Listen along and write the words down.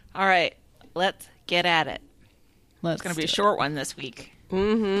All right, let's get at it. It's going to be a short one this week.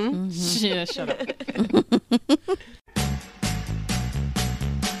 Yeah, shut up.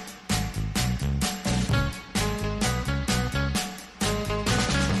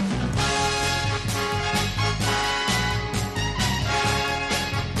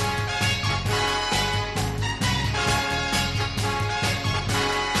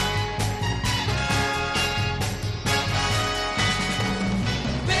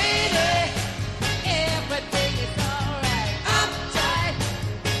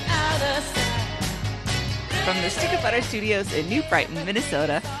 From the Stick of Butter Studios in New Brighton,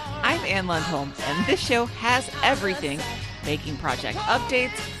 Minnesota, I'm Ann Lundholm, and this show has everything: baking project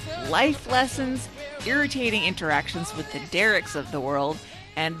updates, life lessons, irritating interactions with the Derricks of the world,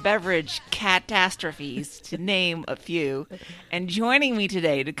 and beverage catastrophes, to name a few. And joining me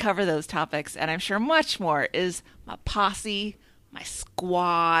today to cover those topics, and I'm sure much more, is my posse, my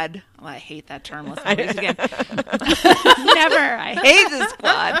squad. Oh, I hate that term. Let's not use it again. Never. I hate the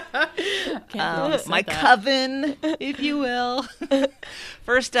squad. My coven, if you will.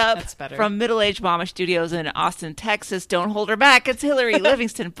 First up, from Middle Age Mama Studios in Austin, Texas. Don't hold her back. It's Hillary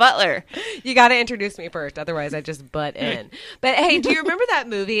Livingston Butler. You got to introduce me first, otherwise I just butt in. But hey, do you remember that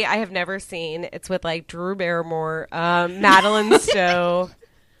movie I have never seen? It's with like Drew Barrymore, Madeline Stowe.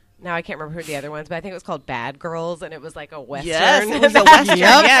 Now I can't remember who the other ones, but I think it was called Bad Girls, and it was like a Western. Yes, it was a Western.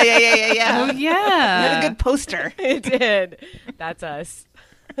 Yeah. Oh, yeah. You had a good poster. It did. That's us.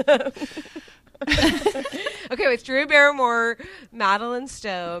 Okay, it's Drew Barrymore, Madeline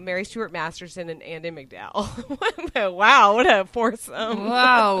Stowe, Mary Stuart Masterson, and Andie MacDowell. Wow, what a foursome.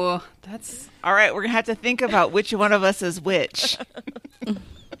 Wow. That's... All right, we're going to have to think about which one of us is which.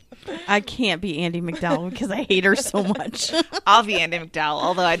 I can't be Andie MacDowell because I hate her so much. I'll be Andie MacDowell,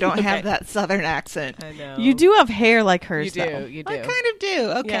 although I don't have that southern accent. I know. You do have hair like hers, You do. though. You do. I kind of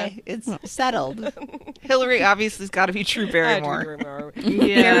do. Okay, it's settled. Hillary obviously has got to be Drew Barrymore.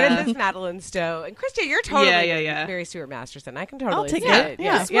 Meredith is Madeline Stowe. And Christy, you're totally Yeah. Mary Stuart Masterson. I can totally I'll take see it. it.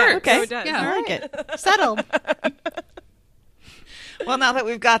 Yeah. Okay. So it does. Yeah. I like it. Settled. Well, now that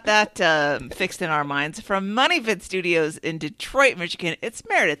we've got that fixed in our minds, from MoneyFit Studios in Detroit, Michigan, it's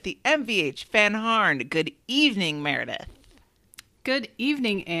Meredith, the MVH Van Harn. Good evening, Meredith. Good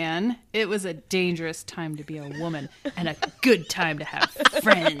evening, Anne. It was a dangerous time to be a woman and a good time to have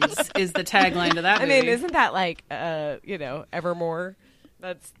friends is the tagline to that I movie. mean, isn't that like, Evermore?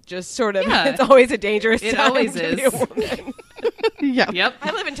 That's just sort of, Yeah. it's always a dangerous It time always to is. be a woman. Yeah. Yep.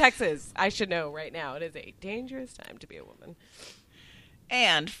 I live in Texas. I should know right now. It is a dangerous time to be a woman.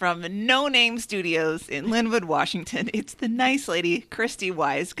 And from No Name Studios in Linwood, Washington, it's the nice lady, Christy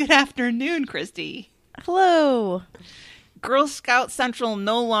Wise. Good afternoon, Christy. Hello. Girl Scout Central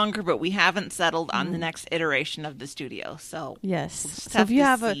no longer, but we haven't settled on the next iteration of the studio. So Yes. we'll just So if you to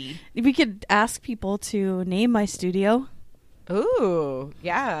have see. we could ask people to name my studio. Ooh,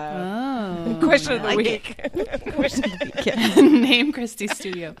 yeah. Oh. Question of the like week. Question of the week. Name Christie's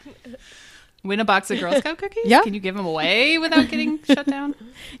studio. Win a box of Girl Scout cookies? Yeah. Can you give them away without getting shut down?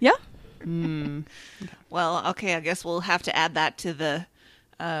 Yeah. Well, okay, I guess we'll have to add that to the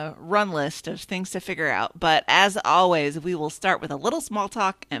run list of things to figure out. But as always, we will start with a little small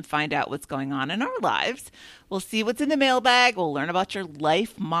talk and find out what's going on in our lives. We'll see what's in the mailbag. We'll learn about your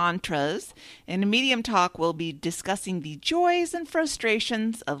life mantras. In Medium Talk, we'll be discussing the joys and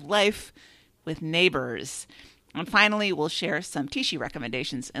frustrations of life with neighbors. And finally, we'll share some Tishi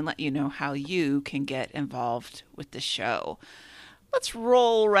recommendations and let you know how you can get involved with the show. Let's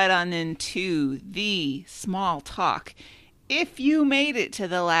roll right on into the small talk. If you made it to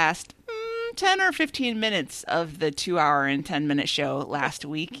the last 10 or 15 minutes of the 2-hour and 10-minute show last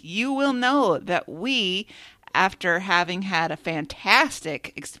week, you will know that we, after having had a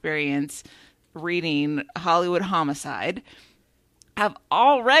fantastic experience reading Hollywood Homicide, have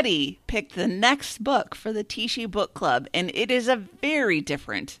already picked the next book for the Tishi Book Club, and it is a very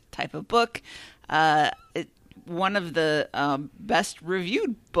different type of book. One of the best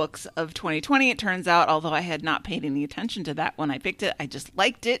reviewed books of 2020, it turns out, although I had not paid any attention to that when I picked it. I just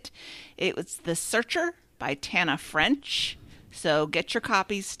liked it. It was The Searcher by Tana French. So get your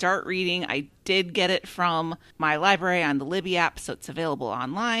copies, start reading. I did get it from my library on the Libby app, so it's available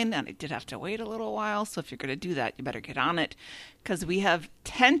online, and I did have to wait a little while. So if you're going to do that, you better get on it, because we have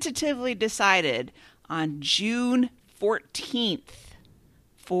tentatively decided on June 14th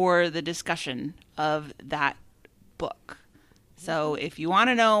for the discussion of that book. So if you want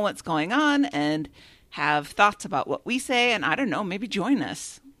to know what's going on and have thoughts about what we say, and I don't know, maybe join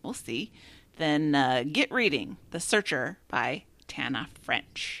us, we'll see, then get reading The Searcher by Tana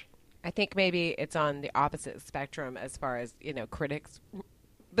French. I think maybe it's on the opposite spectrum as far as, critics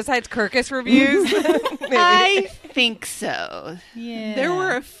Besides Kirkus reviews? Maybe. I think so. Yeah. There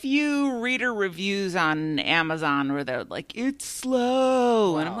were a few reader reviews on Amazon where they're like, it's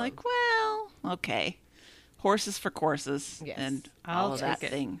slow. And I'm like, well, okay. Horses for courses Yes. and I'll all of that take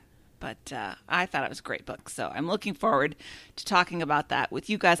it. thing. But I thought it was a great book. So I'm looking forward to talking about that with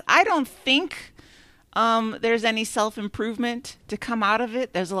you guys. I don't think there's any self-improvement to come out of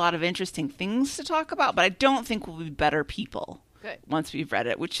it. There's a lot of interesting things to talk about, but I don't think we'll be better people Good. once we've read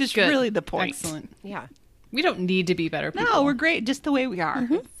it, which is Good. really the point. Excellent. Yeah. We don't need to be better people. No, we're great just the way we are.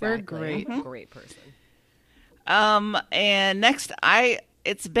 We're Exactly. great. Great person. And next,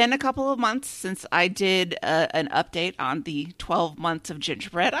 it's been a couple of months since I did an update on the 12 months of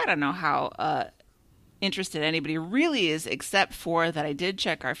gingerbread. I don't know how interested anybody really is, except for that I did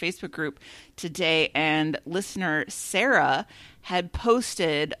check our Facebook group today, and listener Sarah had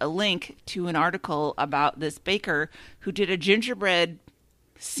posted a link to an article about this baker who did a gingerbread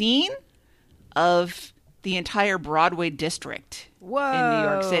scene of the entire Broadway district in New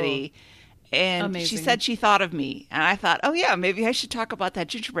York Whoa. City. And Amazing. she said she thought of me. And I thought, oh, yeah, maybe I should talk about that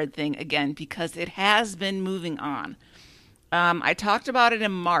gingerbread thing again because it has been moving on. I talked about it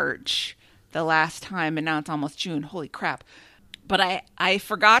in March the last time, and now it's almost June. Holy crap. But I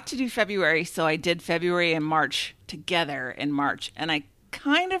forgot to do February, so I did February and March together in March. And I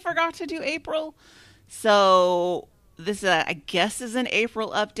kind of forgot to do April. So this, I guess, is an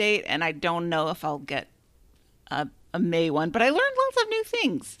April update, and I don't know if I'll get a May one, but I learned lots of new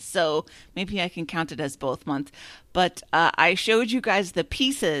things, so maybe I can count it as both months. But I showed you guys the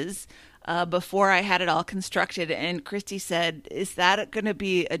pieces before I had it all constructed, and Christy said, is that going to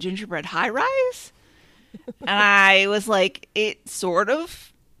be a gingerbread high-rise? And I was like, it sort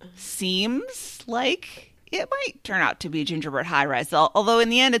of seems like it might turn out to be a gingerbread high-rise, although in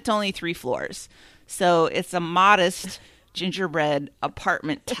the end it's only 3 floors. So it's a modest gingerbread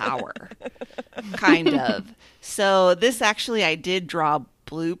apartment tower, kind of. So this actually, I did draw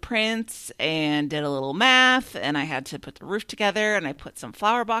blueprints and did a little math, and I had to put the roof together, and I put some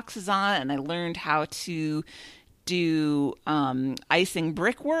flower boxes on, and I learned how to do icing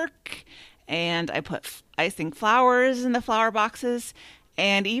brickwork, and I put icing flowers in the flower boxes.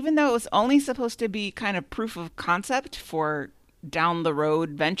 And even though it was only supposed to be kind of proof of concept for down the road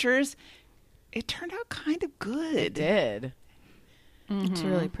ventures, it turned out kind of good. It did. It's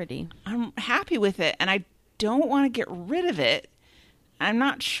really pretty. I'm happy with it, and I don't want to get rid of it. I'm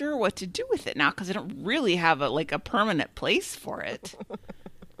not sure what to do with it now because I don't really have a permanent place for it.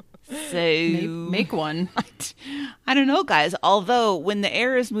 So Make one. I don't know, guys. Although when the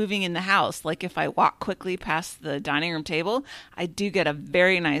air is moving in the house, like if I walk quickly past the dining room table, I do get a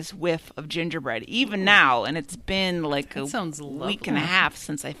very nice whiff of gingerbread. Even now, and it's been like That sounds week and a lovely. half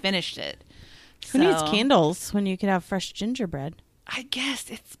since I finished it. Who needs So- candles when you could have fresh gingerbread? I guess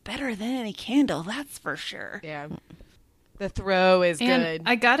it's better than any candle, that's for sure. Yeah. The throw is And good.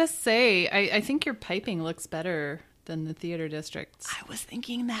 I gotta say, I think your piping looks better than the theater district's. I was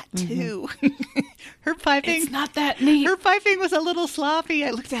thinking that too. Her piping, It's not that neat. her piping was a little sloppy. I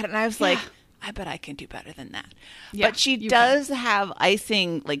looked at it and I was like, I bet I can do better than that. Yeah, but she you does have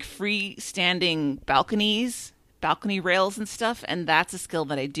icing, like freestanding balcony rails and stuff, and that's a skill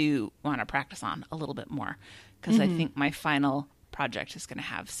that I do want to practice on a little bit more because I think my final project is going to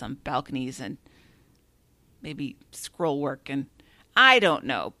have some balconies and maybe scroll work, and I don't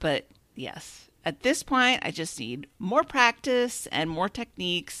know, but yes, at this point I just need more practice and more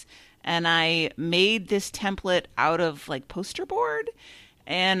techniques. And I made this template out of like poster board,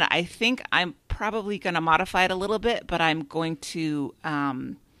 and I think I'm probably going to modify it a little bit, but I'm going to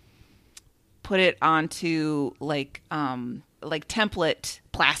put it onto like template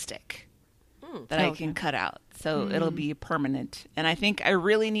plastic that I can cut out. So it'll be permanent. And I think I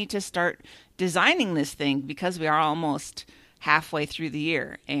really need to start designing this thing because we are almost halfway through the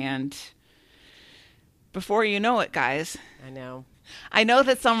year. And before you know it, guys, I know.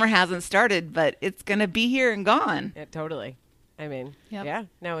 that summer hasn't started, but it's going to be here and gone. Yeah, totally. I mean, Yep. yeah.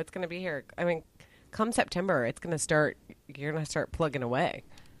 No, it's going to be here. I mean, come September, it's going to start. You're going to start plugging away.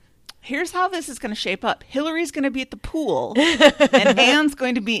 Here's how this is going to shape up. Hillary's going to be at the pool, and Anne's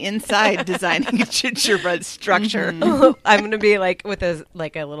going to be inside designing a gingerbread structure. I'm going to be like with a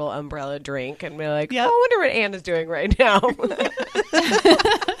little umbrella drink and be like, Yep. oh, I wonder what Anne is doing right now.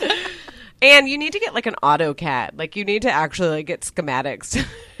 And you need to get like an AutoCAD. Like you need to actually like get schematics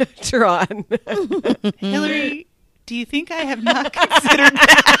drawn. Hillary, do you think I have not considered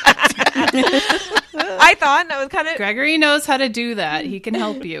that? I thought that was kind of. Gregory knows how to do that. He can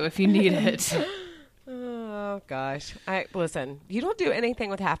help you if you need it. Oh gosh! Listen. You don't do anything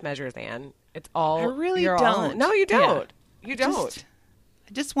with half measures, Anne. It's all. I really you're all- don't. no, you don't. You don't.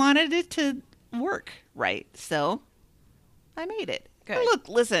 I just wanted it to work right. So I made it. Good. And look,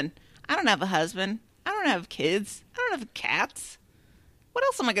 listen, I don't have a husband. I don't have kids. I don't have cats. What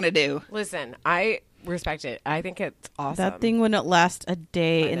else am I going to do? Listen, I respect it. I think it's awesome. That thing wouldn't last a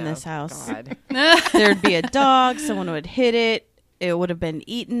day I in know. this house. God. There'd be a dog. Someone would hit it. It would have been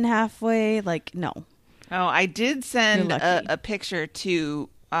eaten halfway. Like, no. Oh, I did send You're lucky. a picture to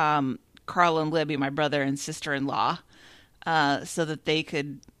Carl and Libby, my brother and sister-in-law, so that they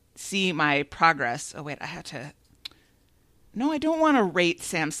could see my progress. Oh, wait, I have to... No, I don't want to rate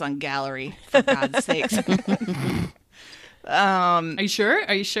Samsung Gallery, for God's sakes. Are you sure?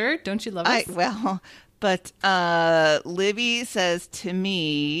 Are you sure? Don't you love us? But Libby says to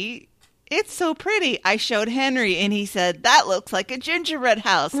me, "It's so pretty." I showed Henry, and he said, "That looks like a gingerbread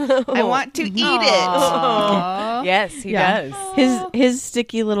house. I want to eat it." Aw. Yes, he does. His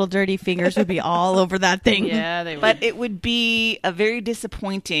sticky little dirty fingers would be all over that thing. Yeah, they would. But it would be a very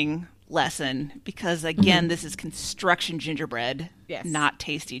disappointing lesson because, again, this is construction gingerbread, Yes. not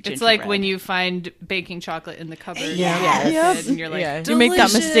tasty gingerbread. it's like when you find baking chocolate in the cupboard. Yeah. Yes. And you're like, Yeah. You make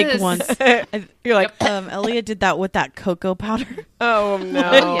that mistake "Delicious." once. You're like, Elliot did that with that cocoa powder. Oh,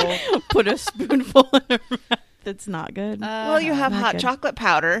 no. Put a spoonful in her mouth. It's not good. well, you have Not hot good. chocolate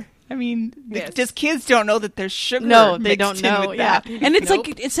powder. I mean, Yes. just kids don't know that there's sugar. No, they mixed don't in know. with Yeah, that. and it's Nope.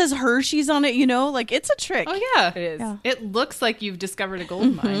 like it says Hershey's on it. Like it's a trick. Oh, yeah. It is. Yeah. It looks like you've discovered a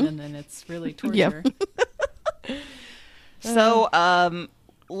gold mine, and then it's really torture. Yep. So,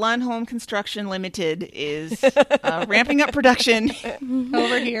 Lundholm Construction Limited is ramping up production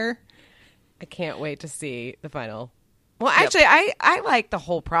over here. I can't wait to see the final. Well, actually, I like the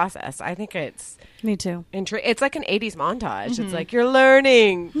whole process. I think it's Me too. it's like an 80s montage. It's like you're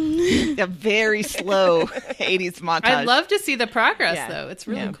learning. A very slow 80s montage. I'd love to see the progress, Yeah. though. It's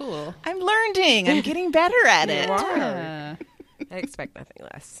really cool. I'm learning. I'm getting better at it. You are. Yeah. I expect nothing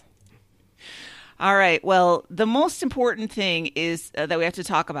less. All right. Well, the most important thing is that we have to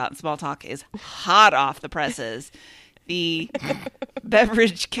talk about in small talk is hot off the presses. The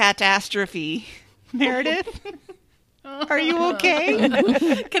beverage catastrophe. Meredith, are you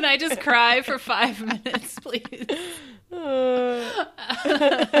okay? Can I just cry for 5 minutes, please?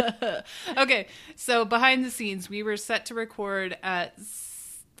 Okay, so behind the scenes, we were set to record at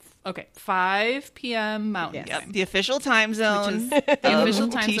 5 p.m. Mountain Yep, Time. the official time zone. The of official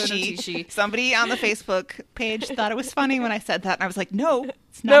time zone of Tishi. Tishi. Somebody on the Facebook page thought it was funny when I said that, and I was like, "No,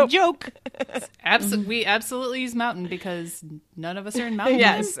 it's not a joke." We absolutely use Mountain because none of us are in Mountain.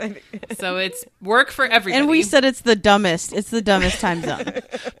 Yes. So it's work for everybody. And we said it's the dumbest. It's the dumbest time zone.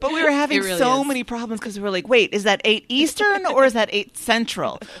 But we were having It really so is. many problems because we were like, "Wait, is that 8 Eastern or is that 8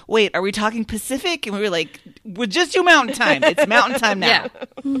 Central? Wait, are we talking Pacific?" And we were like, "We'll just do Mountain Time. It's Mountain Time now."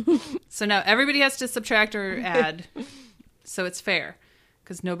 Yeah. So now everybody has to subtract or add, so it's fair,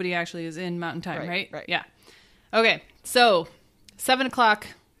 because nobody actually is in Mountain Time, right? Right. Yeah. Okay. So 7 o'clock,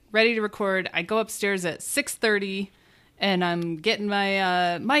 ready to record. I go upstairs at 6:30, and I'm getting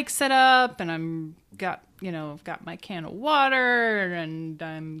my mic set up, and I've got my can of water, and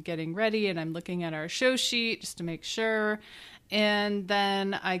I'm getting ready, and I'm looking at our show sheet just to make sure. And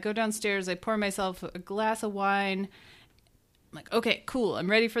then I go downstairs. I pour myself a glass of wine. I'm like, okay, cool. I'm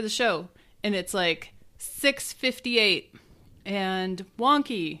ready for the show. And it's like 6:58, and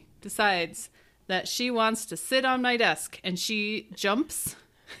Wonky decides that she wants to sit on my desk, and she jumps.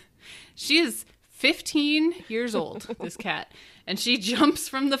 She is 15 years old, this cat, and she jumps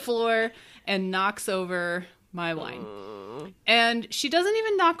from the floor and knocks over my wine. And she doesn't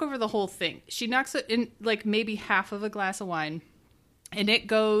even knock over the whole thing. She knocks it in like maybe half of a glass of wine, and it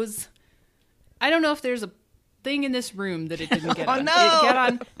goes. I don't know if there's a thing in this room that it didn't get on. no. It got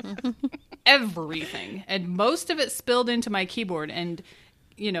on everything, and most of it spilled into my keyboard. And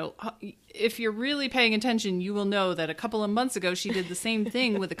if you're really paying attention, you will know that a couple of months ago she did the same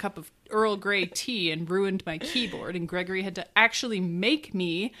thing with a cup of Earl Grey tea and ruined my keyboard, and Gregory had to actually make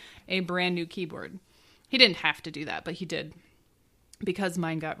me a brand new keyboard. He didn't have to do that, but he did, because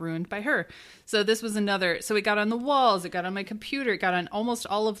mine got ruined by her. So this was another. So it got on the walls, it got on my computer, it got on almost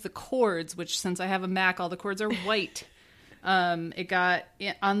all of the cords, which since I have a Mac, all the cords are white. It got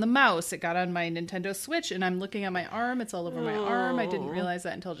on the mouse, it got on my Nintendo Switch, and I'm looking at my arm, it's all over my arm. I didn't realize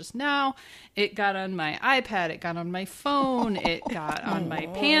that until just now. It got on my iPad, it got on my phone, it got on my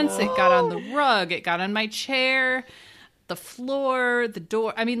pants, it got on the rug, it got on my chair, the floor, the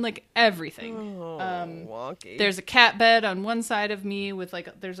door. I mean, like everything. Wonky. There's a cat bed on one side of me with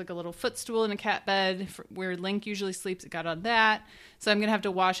there's a little footstool in a cat bed where Link usually sleeps. It got on that. So I'm going to have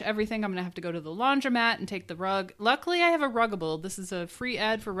to wash everything. I'm going to have to go to the laundromat and take the rug. Luckily, I have a Ruggable. This is a free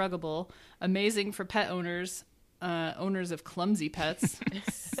ad for Ruggable. Amazing for pet owners. owners of clumsy pets,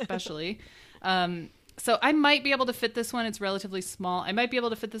 especially. So I might be able to fit this one. It's relatively small. I might be able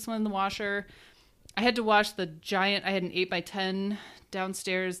to fit this one in the washer. I had to wash the giant. I had an 8x10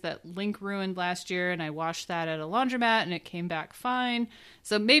 downstairs that Link ruined last year, and I washed that at a laundromat, and it came back fine.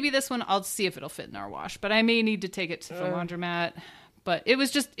 So maybe this one, I'll see if it'll fit in our wash. But I may need to take it to the laundromat. But it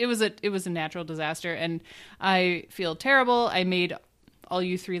was a natural disaster, and I feel terrible. I made all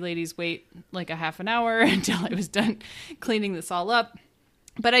you three ladies wait like a half an hour until I was done cleaning this all up.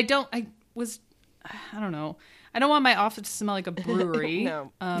 But I don't know. I don't want my office to smell like a brewery.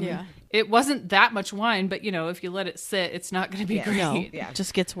 No. Yeah. It wasn't that much wine, but if you let it sit, it's not going to be great. No, Yeah. it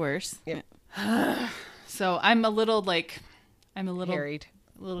just gets worse. Yeah. So I'm a little Harried.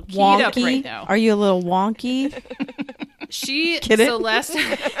 a little keyed up Wonky? right now. Are you a little wonky? Get it? So last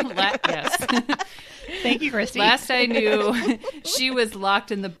yes. Thank you, Christy. Last I knew, she was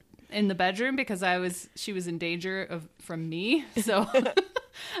locked in the bedroom because she was in danger from me. So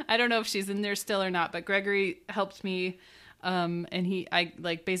I don't know if she's in there still or not, but Gregory helped me. And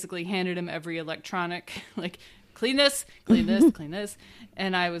I basically handed him every electronic, clean this, clean this.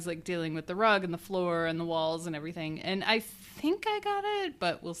 And I was dealing with the rug and the floor and the walls and everything. And I think I got it,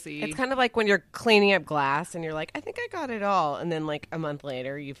 but we'll see. It's kind of like when you're cleaning up glass and you're like, I think I got it all. And then a month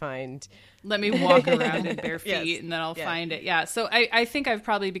later you find... Let me walk around in bare feet Yes. and then I'll Yeah. find it. Yeah. So I think I've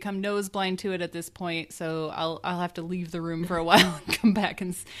probably become nose blind to it at this point. So I'll have to leave the room for a while and come back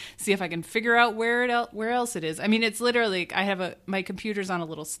and see if I can figure out where else it is. I mean, it's literally, my computer's on a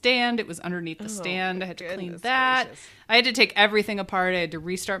little stand. It was underneath the stand. I had to clean goodness that. gracious. I had to take everything apart. I had to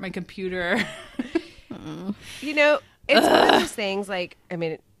restart my computer. It's one of those things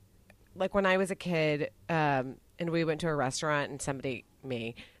when I was a kid, and we went to a restaurant and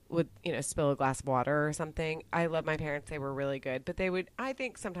me, would spill a glass of water or something. I love my parents; they were really good, but they would, I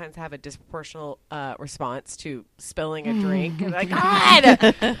think, sometimes have a disproportional response to spilling a drink.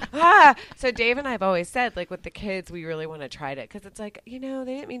 God! So Dave and I have always said, with the kids, we really want to try it because it's they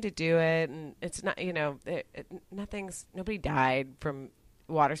didn't mean to do it, and it's not, nobody died from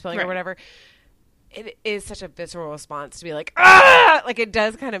water spilling or Right. whatever. It is such a visceral response to be it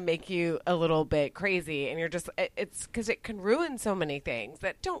does kind of make you a little bit crazy, and you're just, it's because it can ruin so many things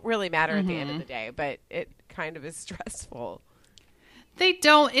that don't really matter at the end of the day, but it kind of is stressful. They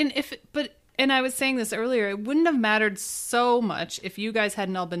don't, and I was saying this earlier, it wouldn't have mattered so much if you guys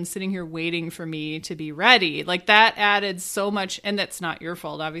hadn't all been sitting here waiting for me to be ready. That added so much, and that's not your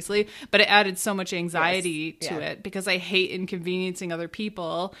fault, obviously, but it added so much anxiety to it because I hate inconveniencing other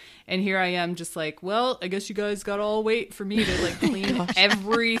people. And here I am just well, I guess you guys got to all wait for me to clean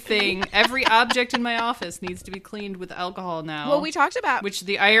everything. Every object in my office needs to be cleaned with alcohol now. Well, we talked about which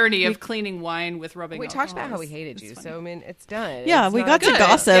the irony of cleaning wine with rubbing we alcohol talked about how we is- hated is you, funny. so I mean it's done. Yeah, It's we not got to good.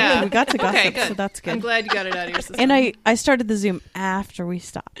 gossip. Yeah. We got to gossip, Okay, good. so that's good. I'm glad you got it out of your system. And I started the Zoom after we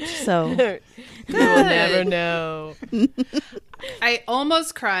stopped, so You will never know. I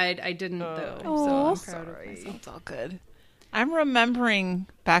almost cried. I didn't though. So Oh, I'm proud of myself. It's all good. I'm remembering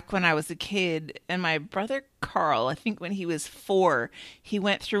back when I was a kid, and my brother Carl, I think when he was 4, he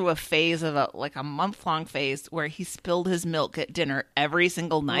went through a phase of a month-long phase where he spilled his milk at dinner every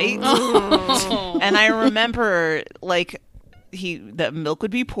single night. And I remember the milk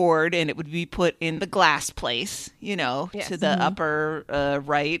would be poured and it would be put in the glass place, Yes. to the upper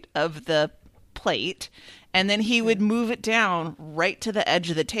right of the plate. And then he would move it down right to the edge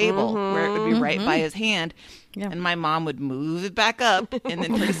of the table where it would be right by his hand. Yeah. And my mom would move it back up, and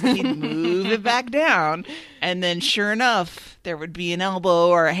then he'd move it back down. And then sure enough, there would be an elbow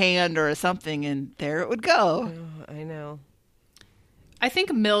or a hand or something, and there it would go. Oh, I know. I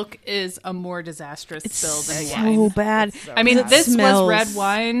think milk is a more disastrous it's spill than so wine. bad. I mean, It this smells- was red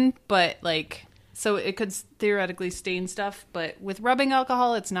wine, but so it could theoretically stain stuff. But with rubbing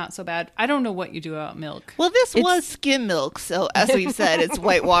alcohol, it's not so bad. I don't know what you do about milk. Well, this was skim milk, so as we've said, it's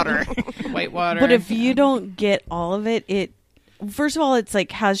white water. White water. But if you don't get all of it, first of all, it's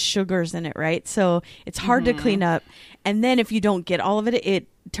has sugars in it, right? So it's hard to clean up. And then if you don't get all of it, it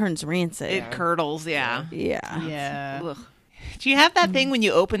turns rancid. It curdles, yeah. Yeah. yeah. Ugh. Do you have that thing when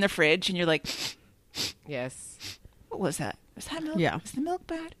you open the fridge and you're like, Yes. what was that? Is that milk? Yeah. Is the milk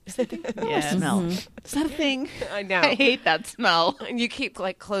bad? Is that thing? Yes. Smell. Is that a thing? I know. I hate that smell. And you keep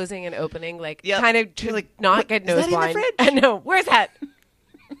closing and opening, Yep. kind of to You're not "What- get is nose that in the blind. fridge?" I know. Where's that?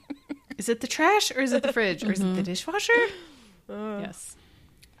 Is it the trash or is it the fridge or is it the dishwasher? Yes.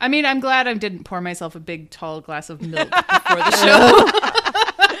 I mean, I'm glad I didn't pour myself a big, tall glass of milk before the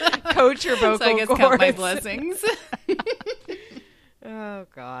show. Coach your vocal So I guess cords. count my blessings. Oh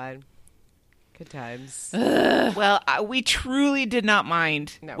God. Good times. Well, we truly did not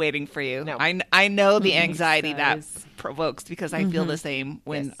mind No. waiting for you. No. I know the anxiety that guys. provokes because I feel the same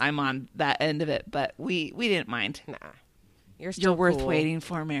when Yes. I'm on that end of it, but we didn't mind. Nah. You're still You're worth cool. waiting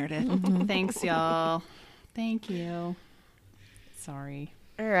for, Meredith. Thanks, y'all. Thank you. Sorry.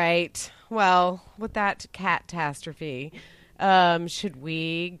 All right. Well, with that catastrophe, should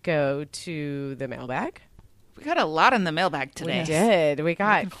we go to the mailbag? We got a lot in the mailbag today. We did. We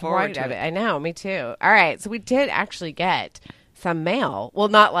got Looking forward quite to of it. it. I know. Me too. All right. So we did actually get some mail. Well,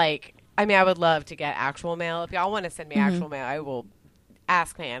 not like, I mean, I would love to get actual mail. If y'all want to send me actual mail, I will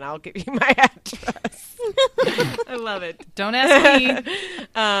ask me and I'll give you my address. I love it. Don't ask me.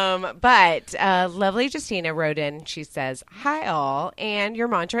 But lovely Justina wrote in. She says, "Hi all, and your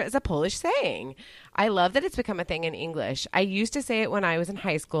mantra is a Polish saying. I love that it's become a thing in English. I used to say it when I was in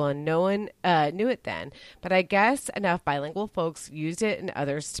high school, and no one knew it then. But I guess enough bilingual folks used it and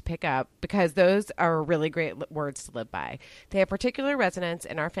others to pick up because those are really great words to live by. They have particular resonance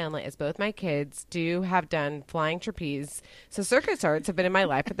in our family as both my kids do have done flying trapeze. So circus arts have been in my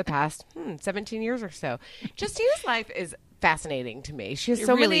life for the past 17 years or so. Justina's life is fascinating to me. She has It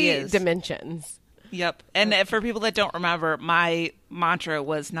so really many is. dimensions. Yep. And for people that don't remember, my mantra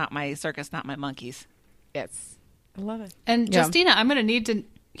was not my circus, not my monkeys. Yes. I love it. And Yeah. Justina, I'm going to need to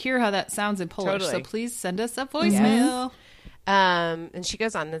hear how that sounds in Polish. Totally. So please send us a voicemail. And she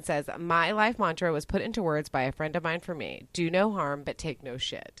goes on and says, my life mantra was put into words by a friend of mine for me. Do no harm, but take no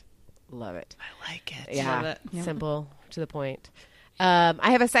shit. Love it. I like it. Yeah. Love it. Simple, to the point. I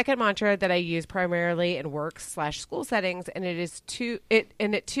have a second mantra that I use primarily in work/school settings, and it too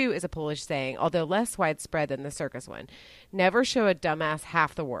is a Polish saying, although less widespread than the circus one. Never show a dumbass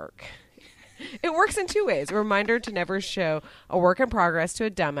half the work. It works in two ways. A reminder to never show a work in progress to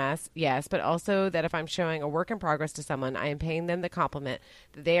a dumbass, yes, but also that if I'm showing a work in progress to someone, I am paying them the compliment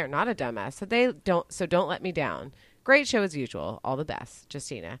that they are not a dumbass, so don't let me down. Great show as usual. All the best,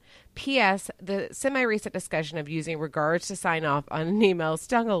 Justina. P.S. The semi-recent discussion of using regards to sign off on an email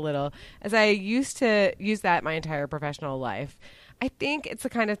stung a little, as I used to use that my entire professional life. I think it's the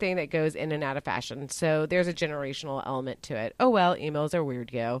kind of thing that goes in and out of fashion, so there's a generational element to it. Oh, well, emails are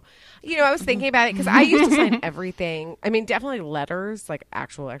weird, yo. You know, I was thinking about it because I used to sign everything. I mean, definitely letters, like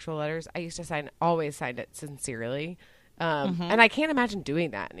actual letters. I used to always sign it sincerely. And I can't imagine doing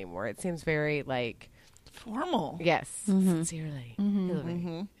that anymore. It seems very, like... Formal. Yes, sincerely.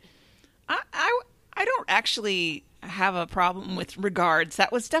 Hillary. I don't actually have a problem with regards.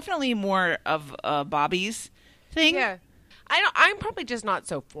 That was definitely more of Bobby's thing. Yeah, I'm probably just not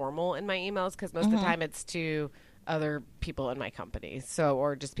so formal in my emails because most of the time it's to other people in my company, so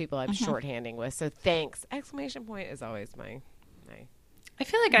or just people I'm shorthanding with. So thanks! Exclamation point is always my. I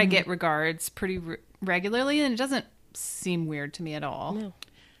feel like I get regards pretty regularly, and it doesn't seem weird to me at all. No.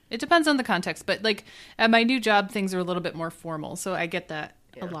 It depends on the context, but like at my new job, things are a little bit more formal, so I get that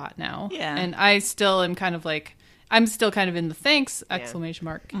a lot now. Yeah. And I still am kind of like, I'm still kind of in the thanks exclamation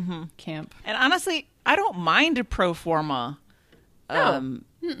mark camp. And honestly, I don't mind a pro forma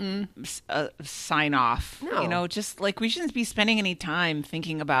sign off. No. You know, just like we shouldn't be spending any time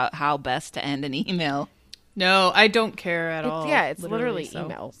thinking about how best to end an email. No, I don't care at all. It's literally so.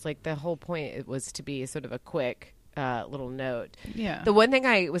 emails. Like the whole point it was to be sort of a quick little note. Yeah. The one thing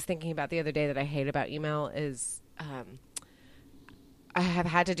I was thinking about the other day that I hate about email is I have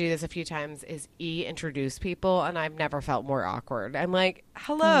had to do this a few times is introduce people, and I've never felt more awkward. I'm like,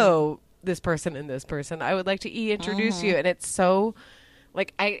 hello, this person and this person. I would like to introduce you. And it's so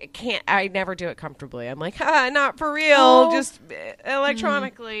like, I never do it comfortably. I'm like, not for real, just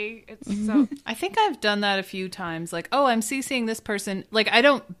electronically. It's so. I think I've done that a few times. Like, oh, I'm CCing this person. Like,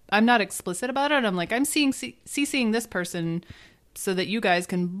 I'm not explicit about it. I'm like, I'm CCing this person so that you guys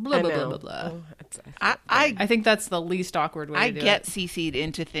can blah, blah, blah, blah, blah. Oh, I think that's the least awkward way I to do get it. CC'd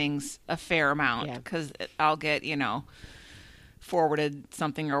into things a fair amount Yeah. because I'll get, forwarded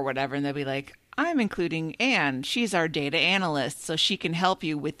something or whatever, and they'll be like, I'm including Anne. She's our data analyst, so she can help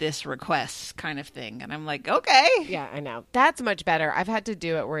you with this request kind of thing. And I'm like, okay. Yeah, I know. That's much better. I've had to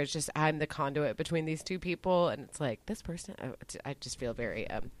do it where it's just I'm the conduit between these two people, and it's like this person. I just feel very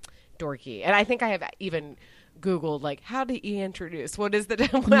dorky, and I think I have even Googled like how do you introduce? What is the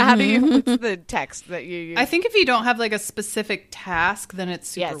what's the text that you use? I think if you don't have like a specific task, then it's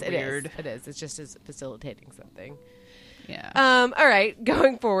super yes, it weird. is. It is. It's just as facilitating something. Yeah. All right,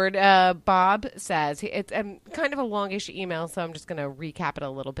 going forward, Bob says it's kind of a longish email, so I'm just going to recap it a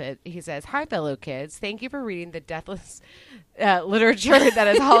little bit. He says, "Hi, fellow kids. Thank you for reading the deathless literature that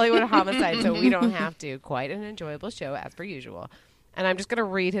is Hollywood homicide, so we don't have to. Quite an enjoyable show as per usual. And I'm just going to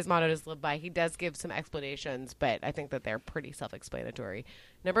read his motto to live by. He does give some explanations, but I think that they're pretty self-explanatory.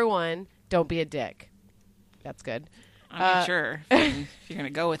 Number 1, don't be a dick. That's good. I mean, sure. If you're going to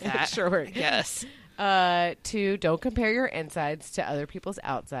go with that. Sure. Yes. 2, don't compare your insides to other people's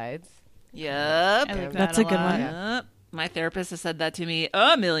outsides. Yep. I like That's that a good lot. one. Yep. My therapist has said that to me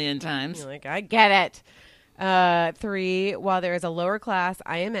a million times. You're like, I get it. 3, while there is a lower class,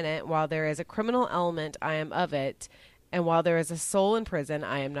 I am in it. While there is a criminal element, I am of it. And while there is a soul in prison,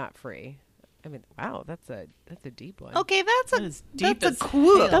 I am not free. I mean, wow, that's a deep one. Okay, that's is deep a as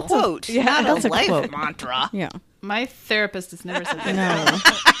quote. hell. Quote, Yeah, not that's a a life quote. mantra. Yeah. My therapist has never said that.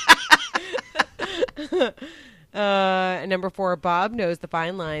 No. Number 4, Bob knows the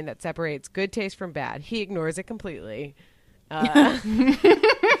fine line that separates good taste from bad. He ignores it completely.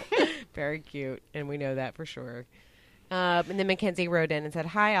 Very cute, and we know that for sure. And then Mackenzie wrote in and said,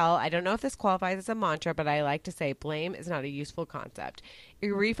 "Hi all, I don't know if this qualifies as a mantra, but I like to say blame is not a useful concept. It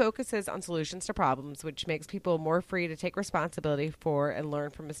refocuses on solutions to problems, which makes people more free to take responsibility for and learn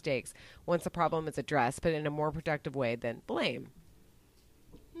from mistakes once the problem is addressed, but in a more productive way than blame."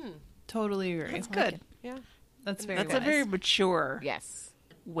 Totally agree. That's good. Yeah. That's very That's wise. a very mature Yes.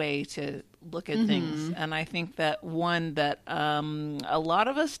 way to look at things, and I think that one that a lot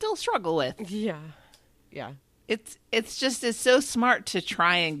of us still struggle with. Yeah. Yeah. It's so smart to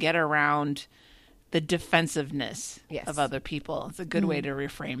try and get around the defensiveness Yes. of other people. It's a good way to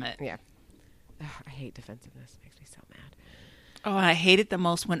reframe it. Yeah. Ugh, I hate defensiveness. It makes me so mad. Oh, and I hate it the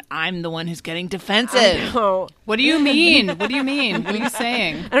most when I'm the one who's getting defensive. Oh, What do you mean? What do you mean? What are you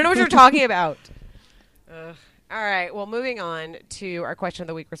saying? I don't know what you're talking about. Ugh. All right. Well, moving on to our question of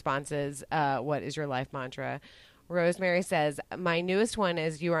the week responses. What is your life mantra? Rosemary says, "My newest one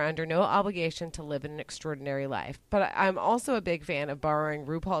is you are under no obligation to live an extraordinary life. But I'm also a big fan of borrowing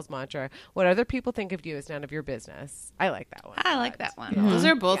RuPaul's mantra, what other people think of you is none of your business." I like that one. I like that one. Those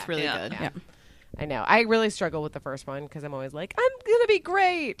are both really Yeah. good. Yeah. I know. I really struggle with the first one because I'm always like, I'm going to be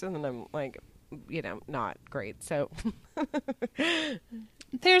great. And then I'm like, not great. So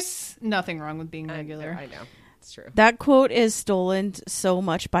There's nothing wrong with being regular. I know. It's true. That quote is stolen so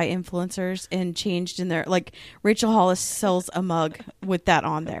much by influencers and changed in there. Like Rachel Hollis sells a mug with that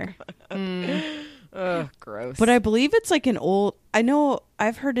on there. Ugh, gross. But I believe it's like an old, I know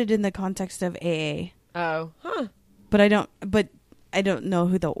I've heard it in the context of AA, Oh, huh. but I don't know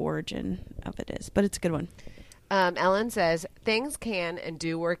who the origin of it is, but it's a good one. Ellen says, "Things can and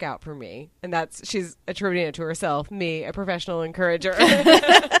do work out for me." And she's attributing it to herself, me, a professional encourager.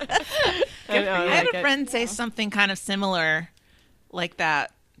 I had a friend say something kind of similar like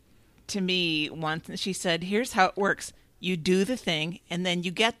that to me once. And she said, "Here's how it works. You do the thing and then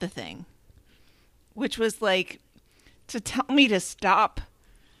you get the thing." Which was like to tell me to stop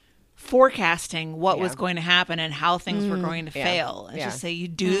forecasting what was going to happen and how things were going to fail. And just say you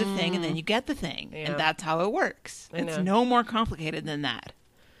do the thing and then you get the thing. Yeah. And that's how it works. It's no more complicated than that.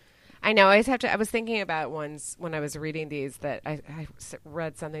 I know. I was thinking about once when I was reading these that I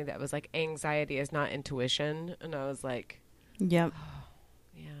read something that was like, anxiety is not intuition. And I was like, Yep.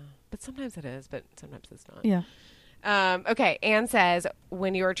 yeah, but sometimes it is, but sometimes it's not. Yeah. Okay. Anne says,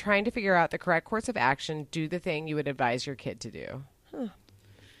 "When you are trying to figure out the correct course of action, do the thing you would advise your kid to do."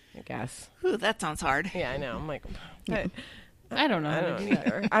 I guess. Ooh, that sounds hard. Yeah, I know. I'm like, but I don't know. I how to don't do that.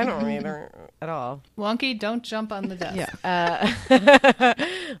 either. I don't either at all. Wonky, don't jump on the desk. Yeah.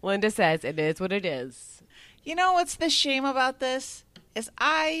 Linda says, "It is what it is." You know what's the shame about this? Is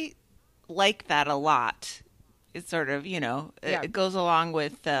I like that a lot. It's sort of, it goes along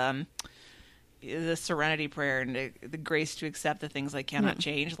with the serenity prayer and the grace to accept the things I cannot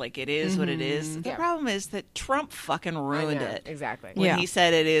change. Like, it is what it is. The Yeah. problem is that Trump fucking ruined I know, it. exactly. When Yeah. he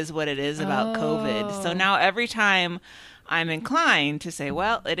said it is what it is about COVID. So now every time I'm inclined to say,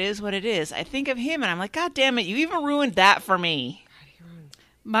 well, it is what it is, I think of him and I'm like, God damn it, you even ruined that for me.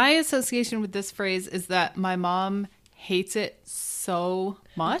 My association with this phrase is that my mom hates it so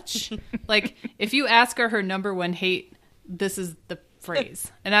much. Like, if you ask her number one hate, this is the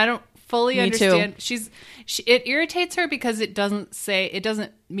phrase. And I don't fully Me understand. It irritates her because it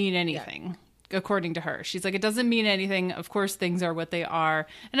doesn't mean anything. According to her, she's like, it doesn't mean anything. Of course, things are what they are.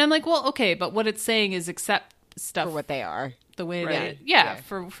 And I'm like, well, okay, but what it's saying is accept stuff For what they are. the way Right. that it, yeah,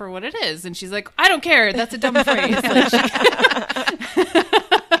 for what it is. And she's like, I don't care. That's a dumb phrase.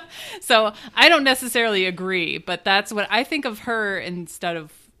 So I don't necessarily agree, but that's what I think of her instead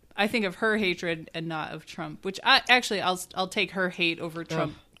of. I think of her hatred and not of Trump, which I'll take her hate over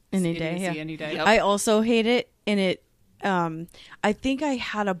Trump Any day, idiocy yeah. any day. Yep. I also hate it, and it. I think I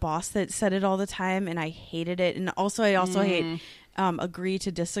had a boss that said it all the time, and I hated it. And also, I also hate agree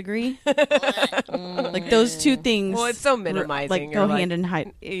to disagree. Like those two things. Well, it's so minimizing. Like You're go hand in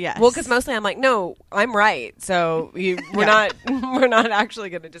hand. Yes. Well, because mostly I'm like, no, I'm right. So we're not actually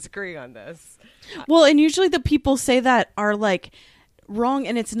going to disagree on this. Well, and usually the people say that are like wrong,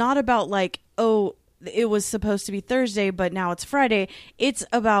 and it's not about like, oh, it was supposed to be Thursday, but now it's Friday. It's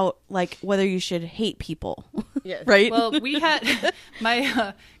about like whether you should hate people. Yes. Right? Well, we had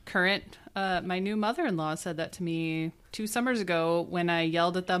my my new mother-in-law said that to me 2 summers ago when I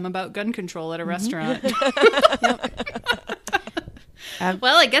yelled at them about gun control at a restaurant.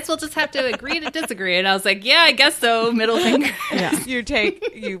 Well, I guess we'll just have to agree to disagree. And I was like, yeah, I guess so. Middle finger. Yeah.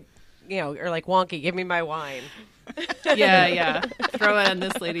 you are like, Wonky, give me my wine. Yeah. Throw it on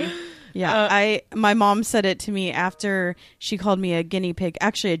this lady. Yeah, my mom said it to me after she called me a guinea pig.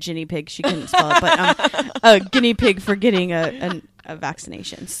 Actually, a ginny pig. She couldn't spell it, but a guinea pig for getting a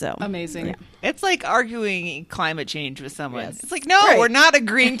vaccination. So Amazing. Yeah. It's like arguing climate change with someone. Yes. It's like, no, Right. we're not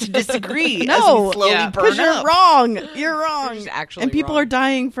agreeing to disagree. No. as we slowly Yeah. burn Because you're up. wrong. You're wrong. She's actually and people wrong. are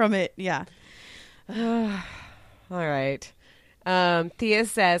dying from it. Yeah. All right. Thea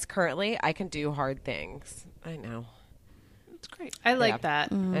says, currently, I can do hard things. I know. It's great. I like Yeah.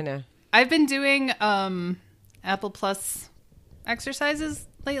 that. I know. I've been doing Apple Plus exercises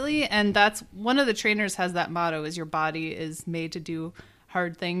lately, and that's one of the trainers has that motto: is your body is made to do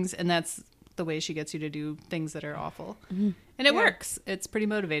hard things, and that's the way she gets you to do things that are awful. And it works. It's pretty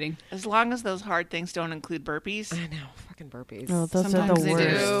motivating. As long as those hard things don't include burpees. I know. Fucking burpees. Oh, those Sometimes are the they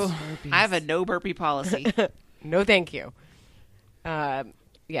worst. do. I have a no burpee policy. No, thank you.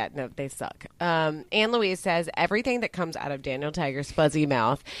 Yeah, no, they suck. Anne Louise says, everything that comes out of Daniel Tiger's fuzzy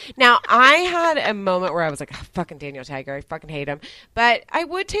mouth. Now, I had a moment where I was like, oh, fucking Daniel Tiger, I fucking hate him. But I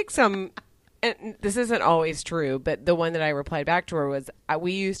would take some, and this isn't always true, but the one that I replied back to her was,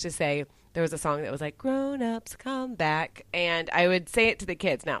 we used to say, there was a song that was like, grown-ups come back. And I would say it to the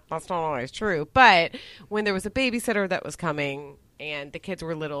kids. Now, that's not always true. But when there was a babysitter that was coming and the kids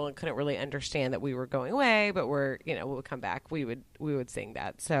were little and couldn't really understand that we were going away, but we would come back, we would sing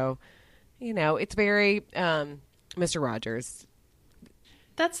that. So, it's very Mr. Rogers.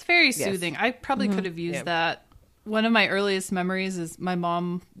 That's very soothing. I probably could have used Yeah. that. One of my earliest memories is my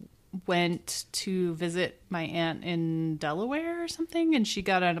mom went to visit my aunt in Delaware or something, and she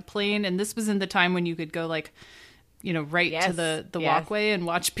got on a plane, and this was in the time when you could go right Yes. to the Yes. walkway and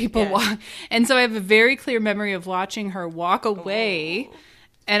watch people Yes. walk. And so I have a very clear memory of watching her walk away.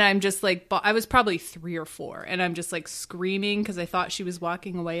 And I'm just like, I was probably 3 or 4, and I'm just like screaming because I thought she was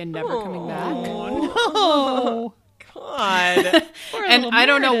walking away and never coming back. Oh, God. And I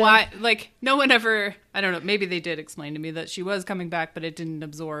don't know why, like, no one ever, I don't know, maybe they did explain to me that she was coming back, but it didn't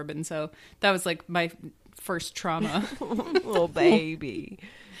absorb. And so that was like my first trauma. Little baby.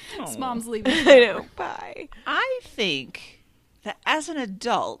 His mom's leaving. I know. Bye. I think that as an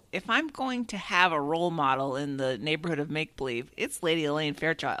adult, if I'm going to have a role model in the neighborhood of make-believe, it's Lady Elaine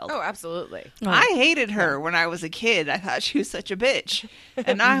Fairchild. Oh, absolutely. I hated her when I was a kid. I thought she was such a bitch.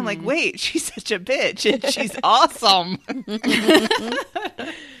 And now I'm like, wait, she's such a bitch and she's awesome.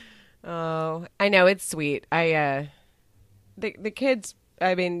 Oh, I know. It's sweet. The kids,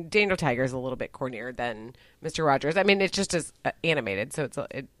 I mean, Daniel Tiger's a little bit cornier than Mr. Rogers. I mean, it's just as animated, so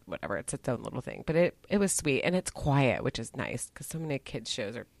whatever. It's its own little thing. But it was sweet, and it's quiet, which is nice, because so many kids'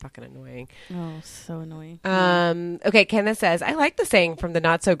 shows are fucking annoying. Oh, so annoying. Okay, Kenneth says, I like the saying from the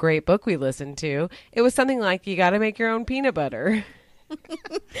not-so-great book we listened to. It was something like, you got to make your own peanut butter.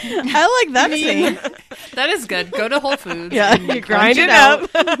 I like that saying. That is good. Go to Whole Foods. Yeah, and you Grind it up.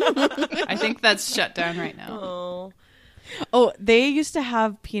 I think that's shut down right now. Oh. Oh, they used to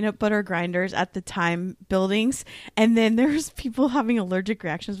have peanut butter grinders at the time buildings, and then there's people having allergic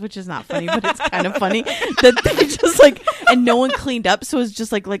reactions, which is not funny, but it's kind of funny that they just like, and no one cleaned up, so it's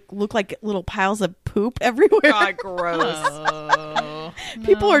just like look like little piles of poop everywhere. God, gross. Oh,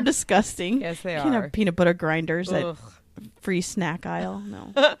 People are disgusting. Yes, they Can't are. have peanut butter grinders at Ugh. free snack aisle.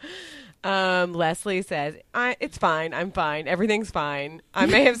 No. Leslie says, it's fine. I'm fine. Everything's fine. I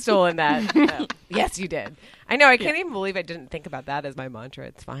may have stolen that. Yes, you did. I know. I can't even believe I didn't think about that as my mantra.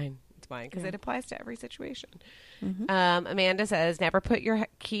 It's fine. It's fine. Because it applies to every situation. Amanda says, never put your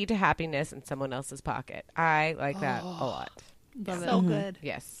key to happiness in someone else's pocket. I like that a lot. love it. So good.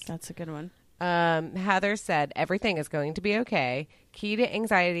 Yes. That's a good one. Heather said, everything is going to be okay. Key to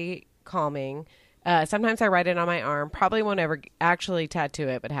anxiety calming. Sometimes I write it on my arm. Probably won't ever actually tattoo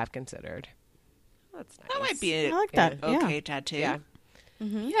it, but have considered. That's nice. That might be I like that. okay Yeah. tattoo. Yeah.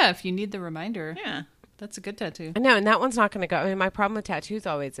 Yeah, if you need the reminder. Yeah. That's a good tattoo. I know, and that one's not going to go. I mean, my problem with tattoos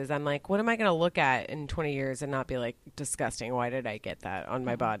always is I'm like, what am I going to look at in 20 years and not be like, disgusting? Why did I get that on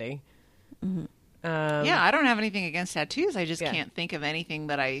my body? Yeah, I don't have anything against tattoos. I just Yeah. can't think of anything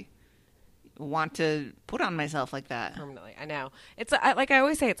that I want to put on myself like that. Permanently. I know. It's like I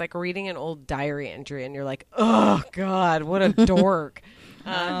always say, it's like reading an old diary entry and you're like, oh God, what a dork.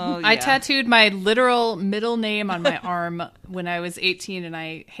 I tattooed my literal middle name on my arm when I was 18, and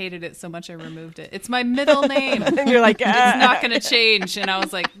I hated it so much I removed it. It's my middle name. And you're like, It's not going to change. And I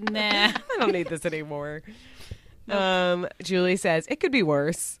was like, nah. I don't need this anymore. Julie says, it could be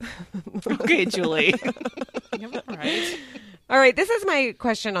worse. Okay, Julie. Right. All right, this is my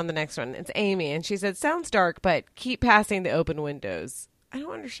question on the next one. It's Amy, and she said, sounds dark, but keep passing the open windows. I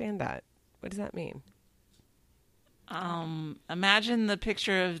don't understand that. What does that mean? Imagine the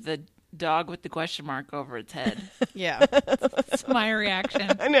picture of the dog with the question mark over its head. Yeah. That's my reaction.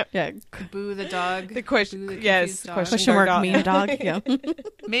 I know. Yeah. Boo the dog. The question, Boo the yes, confused dog. question Question mark dog. mean dog. Yeah.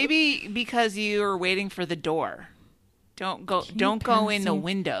 Maybe because you are waiting for the door. Don't go in the passing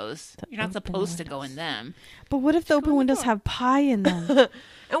windows. You're not open supposed to go in them. But what if the open windows have pie in them?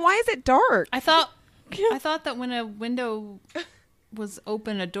 And why is it dark? I thought that when a window was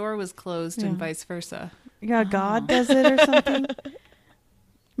open, a door was closed, and vice versa. Yeah, God does it or something.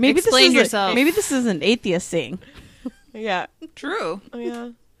 Maybe Explain this is yourself. Maybe this is an atheist thing. Yeah. True. Oh, yeah.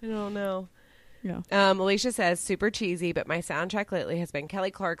 I don't know. Yeah. Alicia says, super cheesy, but my soundtrack lately has been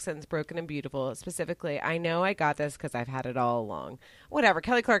Kelly Clarkson's Broken and Beautiful. Specifically, I know I got this because I've had it all along. Whatever.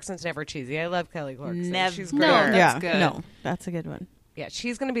 Kelly Clarkson's never cheesy. I love Kelly Clarkson. Never. She's No, great. that's yeah. good. No, that's a good one. Yeah,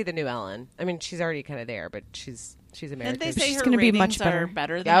 she's going to be the new Ellen. I mean, she's already kind of there, but she's American. Didn't they say She's her gonna be ratings much better. are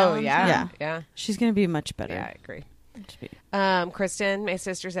better than Oh, Ellen's? yeah. Yeah. Yeah. She's going to be much better. Yeah, I agree. Just be- Kristen, my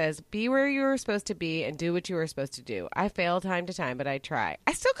sister, says, be where you were supposed to be and do what you were supposed to do. I fail time to time, but I try.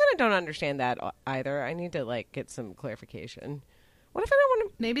 I still kind of don't understand that either. I need to, like, get some clarification. What if I don't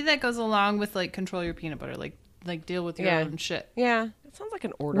want to... Maybe that goes along with like control your peanut butter, like deal with your Yeah. own shit. Yeah, it sounds like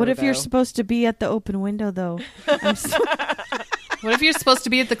an order, What if you're though. supposed to be at the open window, though? I'm so- What if you're supposed to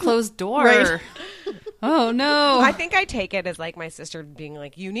be at the closed door? Right. Oh no! I think I take it as, like, my sister being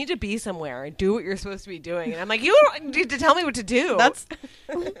like, you need to be somewhere and do what you're supposed to be doing. And I'm like, you don't need to tell me what to do. That's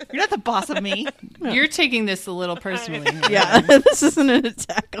You're not the boss of me. You're taking this a little personally. yeah. This isn't an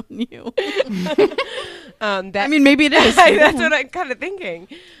attack on you. that, I mean, maybe it is. that's what I'm kind of thinking.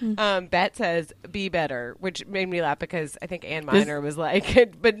 Bet says, be better, which made me laugh because I think Ann Miner was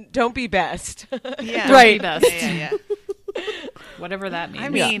like, but don't be best. Yeah. Right. Best. Yeah. Whatever that means. I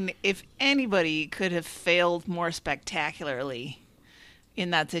mean, if anybody could have failed more spectacularly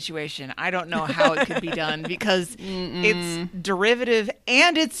in that situation, I don't know how it could be done because it's derivative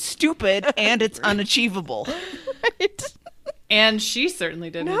and it's stupid and it's unachievable. Right. and she certainly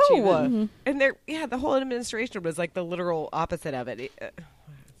didn't achieve it. And the whole administration was like the literal opposite of it.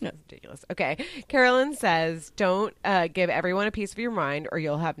 That's ridiculous. Okay. Carolyn says, don't give everyone a piece of your mind or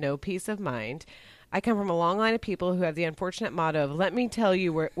you'll have no peace of mind. I come from a long line of people who have the unfortunate motto of, let me tell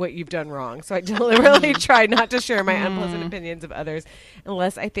you what you've done wrong. So I deliberately try not to share my unpleasant opinions of others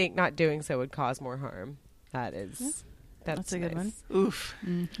unless I think not doing so would cause more harm. That's That's a good nice. one. Oof.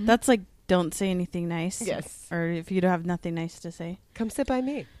 That's like, don't say anything nice. Yes. Or if you don't have nothing nice to say. Come sit by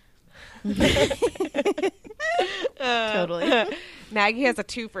me. Totally. Maggie has a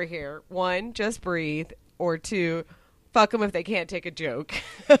twofer here. 1, just breathe. Or 2, fuck them if they can't take a joke.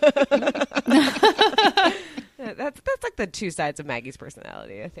 That's like the two sides of Maggie's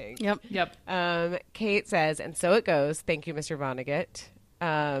personality, I think. Yep. Yep. Kate says, and so it goes. Thank you, Mr. Vonnegut.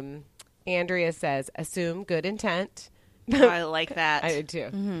 Andrea says, assume good intent. I like that. I did too.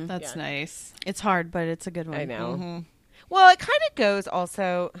 That's nice. It's hard, but it's a good one. I know. Well, it kind of goes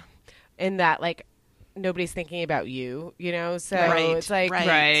also in that, like, nobody's thinking about you, you know? So Right, it's like,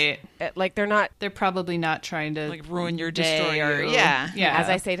 Right. like they're not, They're probably not trying to like ruin your destroy day or you. yeah. Yeah. as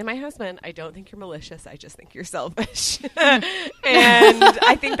I say to my husband, I don't think you're malicious. I just think you're selfish. And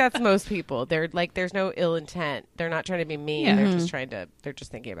I think that's most people. They're like, there's no ill intent. They're not trying to be mean. Yeah. They're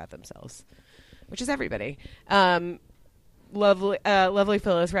just thinking about themselves, which is everybody. Lovely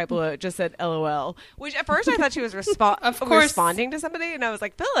Phyllis right below it just said LOL, which at first I thought she was Of course. responding to somebody, and I was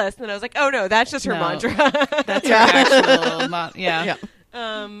like, Phyllis, and then I was like, oh no, that's just her No. mantra. That's her actual yeah.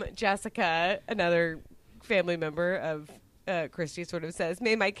 Jessica, another family member of Christy, sort of says,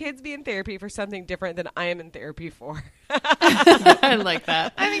 may my kids be in therapy for something different than I am in therapy for. I like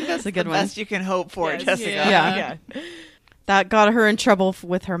that. I think that's a good the one. best you can hope for, Yes. Jessica. Yeah. That got her in trouble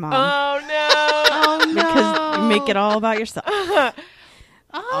with her mom. Oh no. Because you make it all about yourself.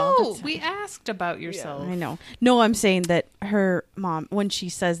 Oh, we asked about yourself. I know. No, I'm saying that her mom, when she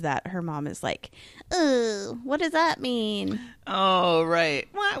says that, her mom is like, "Oh, what does that mean?" Oh, right.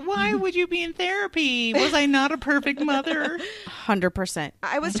 Why would you be in therapy? Was I not a perfect mother? 100%.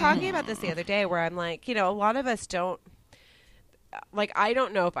 I was talking about this the other day where I'm like, a lot of us don't, like, I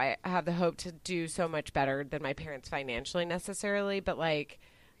don't know if I have the hope to do so much better than my parents financially necessarily, but like,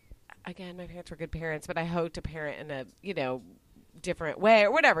 again, my parents were good parents, but I hope to parent in a, different way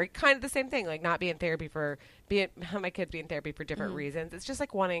or whatever. Kind of the same thing, like not be in therapy have my kids be in therapy for different reasons. It's just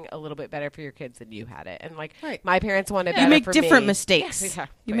like wanting a little bit better for your kids than you had it. And like my parents wanted better You make for different me. mistakes. Yeah,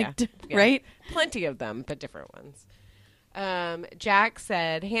 You yeah, make yeah. right? Plenty of them, but different ones. Jack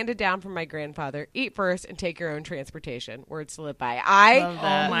said, handed down from my grandfather, eat first and take your own transportation. Words to live by. I Love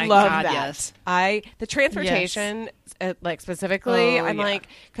that. Oh my love God, that. yes. The transportation, like specifically, Oh, I'm yeah. like,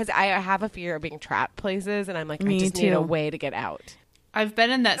 because I have a fear of being trapped places, and I'm like, I Me just need a too. way to get out. I've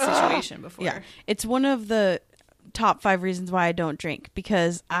been in that situation before. Yeah. It's one of the top 5 reasons why I don't drink,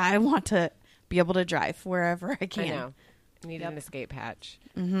 because I want to be able to drive wherever I can. I know. I need Yep. an escape hatch.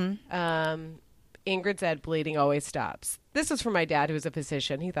 Ingrid said, bleeding always stops. This was from my dad, who was a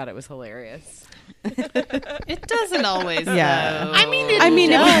physician. He thought it was hilarious. It doesn't always. Yeah. though. I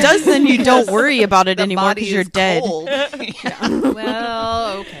mean, if it does, then you don't worry about it the anymore body because you're is dead. cold.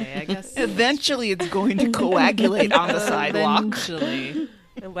 Well, okay, I guess. Eventually, it's going to coagulate on the sidewalk. Eventually.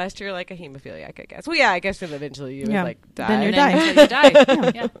 Unless you're like a hemophiliac, I guess. Well, yeah, I guess eventually you Yeah. would like die. Then you're And die. then until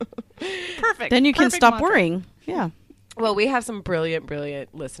you die. Yeah. Perfect. Then you can Perfect stop mantra. worrying. Yeah. Well, we have some brilliant,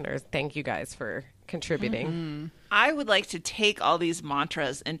 brilliant listeners. Thank you guys for contributing. I would like to take all these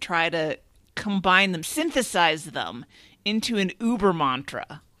mantras and try to combine them, synthesize them into an Uber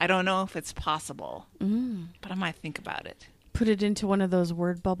mantra. I don't know if it's possible, but I might think about it. Put it into one of those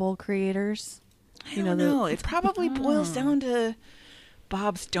word bubble creators. I don't know. It probably boils down to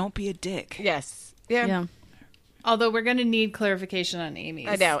Bob's "Don't be a dick." Yes. Yeah. Yeah. Although we're going to need clarification on Amy's.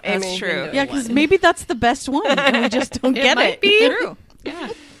 I know. That's Amy, true. Yeah, because maybe that's the best one, and we just don't get might it. be. True. Yeah.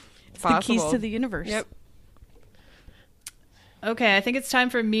 It's the keys to the universe. Yep. Okay, I think it's time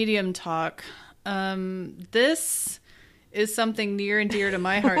for medium talk. This is something near and dear to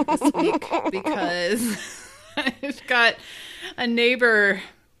my heart this week because I've got a neighbor.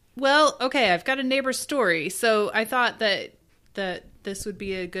 Well, okay, I've got a neighbor story. So I thought that this would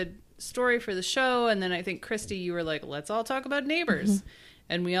be a good story for the show, and then I think Christy, you were like, let's all talk about neighbors,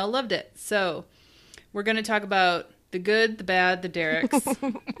 and we all loved it. So we're going to talk about the good, the bad, the Derricks.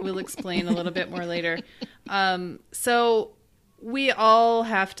 We'll explain a little bit more later. So we all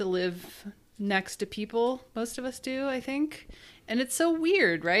have to live next to people. Most of us do, I think. And it's so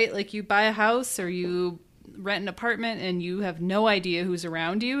weird, right? Like you buy a house or you rent an apartment and you have no idea who's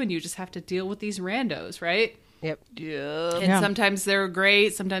around you and you just have to deal with these randos, right? Yep. Yeah. And Yeah. sometimes they're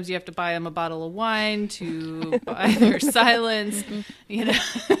great. Sometimes you have to buy them a bottle of wine to buy their silence. You know,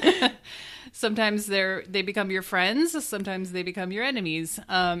 sometimes they become your friends. Sometimes they become your enemies.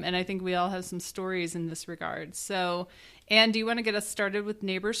 And I think we all have some stories in this regard. So, Anne, do you want to get us started with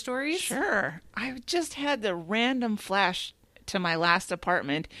neighbor stories? Sure. I just had the random flash to my last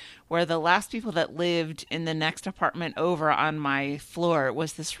apartment where the last people that lived in the next apartment over on my floor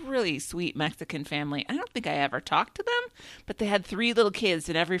was this really sweet Mexican family. I don't think I ever talked to them, but they had 3 little kids,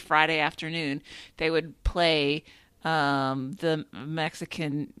 and every Friday afternoon they would play the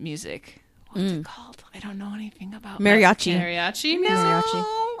Mexican music. What's it called? I don't know anything about Mariachi. Mariachi No, music?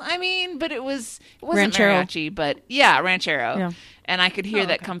 Mariachi. I mean, but it wasn't Ranchero. mariachi, but yeah, ranchero. Yeah. And I could hear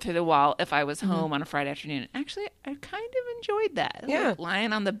that okay. come through the wall if I was home on a Friday afternoon. Actually, I kind of enjoyed that. Yeah. Like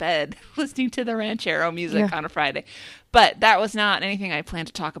lying on the bed listening to the ranchero music Yeah. on a Friday. But that was not anything I planned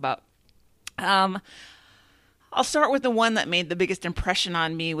to talk about. I'll start with the one that made the biggest impression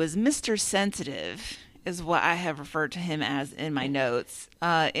on me was Mr. Sensitive, is what I have referred to him as in my notes.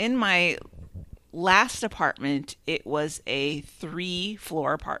 In my last apartment, it was a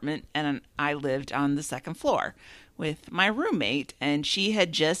 3-floor apartment, and I lived on the 2nd floor with my roommate, and she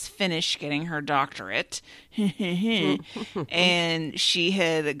had just finished getting her doctorate, and she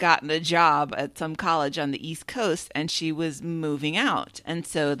had gotten a job at some college on the East Coast, and she was moving out. And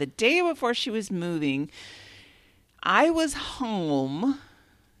so the day before she was moving, I was home.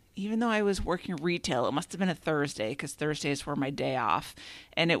 Even though I was working retail, it must have been a Thursday because Thursdays were my day off.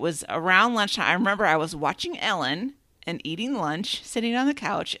 And it was around lunchtime. I remember I was watching Ellen and eating lunch, sitting on the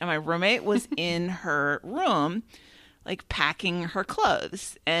couch, and my roommate was in her room, like packing her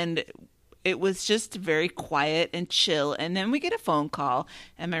clothes. And it was just very quiet and chill. And then we get a phone call,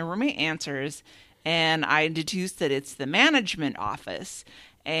 and my roommate answers, and I deduce that it's the management office.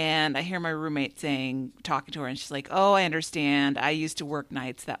 And I hear my roommate talking to her, and she's like, "Oh, I understand. I used to work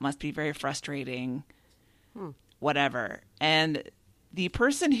nights. That must be very frustrating." Whatever. And the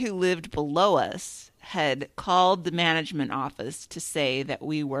person who lived below us had called the management office to say that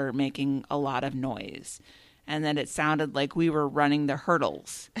we were making a lot of noise. and then it sounded like we were running the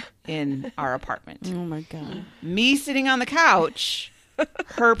hurdles in our apartment. Oh my God. Me sitting on the couch,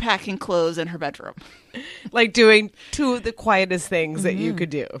 her packing clothes in her bedroom. Like doing two of the quietest things that you could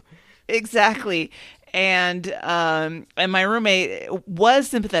do. Exactly. And my roommate was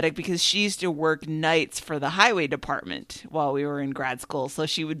sympathetic because she used to work nights for the highway department while we were in grad school. So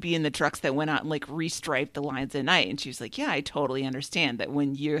she would be in the trucks that went out and like restripe the lines at night. And she was like, yeah, I totally understand that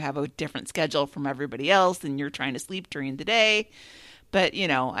when you have a different schedule from everybody else and you're trying to sleep during the day. But, you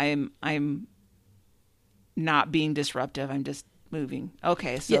know, I'm not being disruptive. I'm just moving.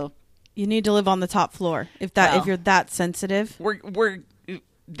 Okay, so Yeah. You need to live on the top floor if you're that sensitive.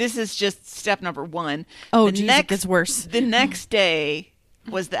 this is just step number one. Oh, geez, it gets worse. The next day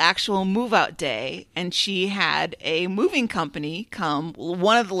was the actual move out day, and she had a moving company come,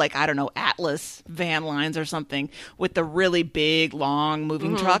 one of the, like, I don't know, Atlas van lines or something, with the really big, long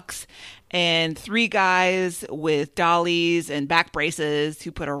moving trucks, and 3 guys with dollies and back braces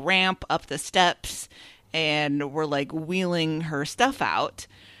who put a ramp up the steps and were like wheeling her stuff out.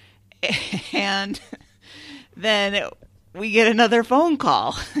 And then we get another phone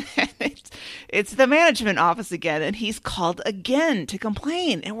call. It's the management office again, and he's called again to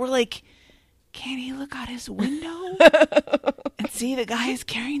complain. And we're like, can he look out his window and see the guys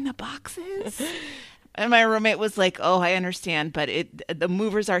carrying the boxes? And my roommate was like, oh, I understand, but the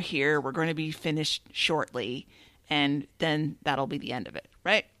movers are here. We're going to be finished shortly, and then that'll be the end of it,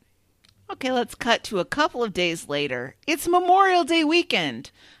 right? Okay, let's cut to a couple of days later. It's Memorial Day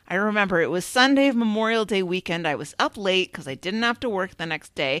weekend. I remember it was Sunday of Memorial Day weekend. I was up late because I didn't have to work the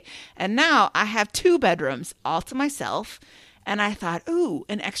next day. And now I have 2 bedrooms all to myself. And I thought, ooh,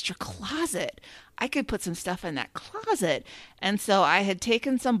 an extra closet. I could put some stuff in that closet. And so I had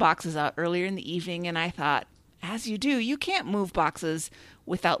taken some boxes out earlier in the evening. And I thought, as you do, you can't move boxes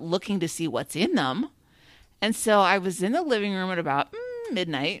without looking to see what's in them. And so I was in the living room at about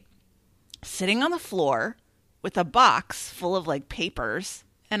midnight, sitting on the floor with a box full of like papers,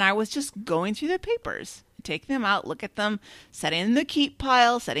 and I was just going through the papers, taking them out, look at them, setting them in the keep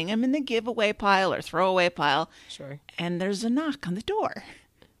pile, setting them in the giveaway pile or throwaway pile. Sure. And there's a knock on the door.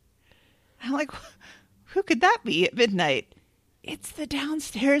 I'm like, who could that be at midnight? It's the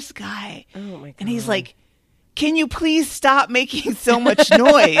downstairs guy. Oh my God. And he's like, can you please stop making so much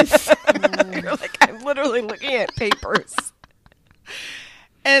noise? You're like, I'm literally looking at papers.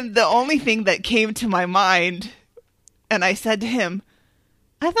 And the only thing that came to my mind, and I said to him,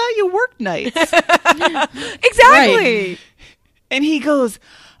 I thought you worked nights. Exactly. Right. And he goes,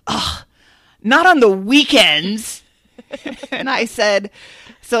 oh, not on the weekends. And I said,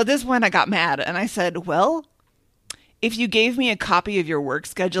 so at this point I got mad. And I said, well, if you gave me a copy of your work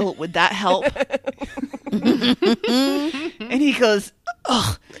schedule, would that help? And he goes,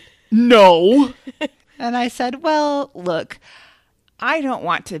 oh, no. And I said, well, look, I don't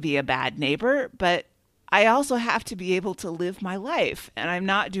want to be a bad neighbor, but I also have to be able to live my life, and I'm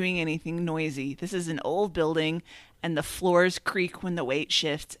not doing anything noisy. This is an old building, and the floors creak when the weight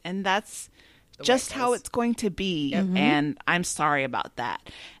shifts, and that's just how it's going to be, and I'm sorry about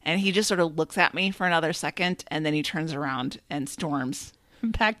that. And he just sort of looks at me for another second, and then he turns around and storms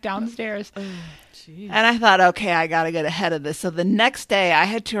back downstairs. And I thought, okay, I got to get ahead of this. So the next day I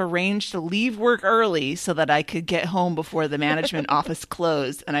had to arrange to leave work early so that I could get home before the management office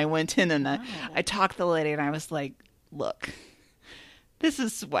closed. And I went in and I talked to the lady and I was like, look, this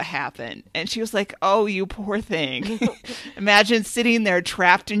is what happened. And she was like, oh, you poor thing. Imagine sitting there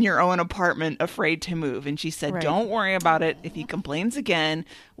trapped in your own apartment, afraid to move. And she said, Right. don't worry about it. If he complains again,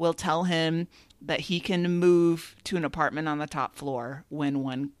 we'll tell him that he can move to an apartment on the top floor when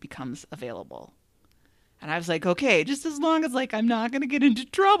one becomes available. And I was like, okay, just as long as like I'm not going to get into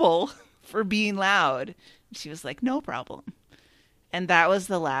trouble for being loud. And she was like, no problem. And that was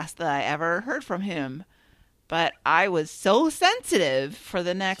the last that I ever heard from him. But I was so sensitive for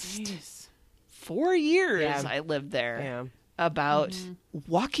the next 4 years Yeah. I lived there Yeah. about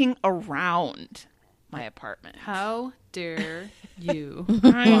walking around my apartment. How dare you?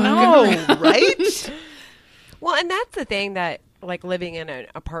 I know, right? Well, and that's the thing that, like, living in an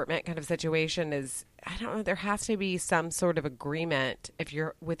apartment kind of situation is, I don't know, there has to be some sort of agreement if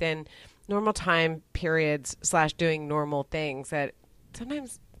you're within normal time periods / doing normal things that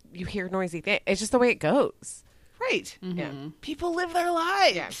sometimes you hear noisy things. It's just the way it goes. Right. Yeah. People live their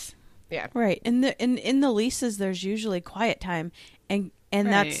lives. Yeah. Right. In the leases there's usually quiet time and Right.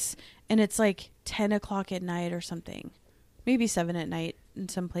 that's and it's like 10 o'clock at night or something. Maybe 7 at night in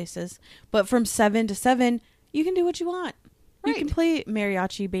some places. But from 7 to 7 you can do what you want. You can Right. play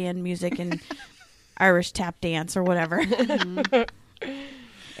mariachi band music and Irish tap dance or whatever.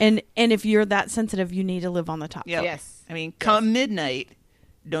 And if you're that sensitive, you need to live on the top. Yep. Yes. I mean, come midnight,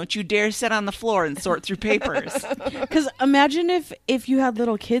 don't you dare sit on the floor and sort through papers. Because imagine if you had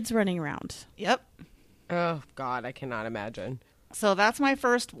little kids running around. Yep. Oh, God, I cannot imagine. So that's my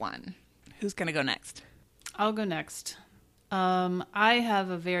first one. Who's going to go next? I'll go next. I have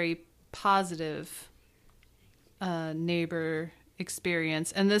a very positive neighbor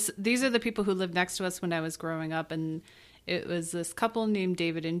experience, and these are the people who lived next to us when I was growing up, and it was this couple named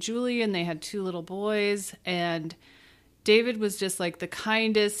David and Julie, and they had 2 little boys, and David was just like the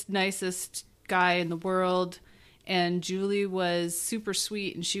kindest, nicest guy in the world, and Julie was super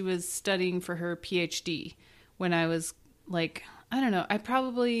sweet, and she was studying for her PhD when I was like, I don't know, I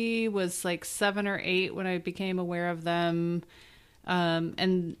probably was like 7 or 8 when I became aware of them.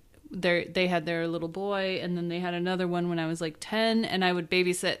 And they had their little boy, and then they had another one when I was like 10, and I would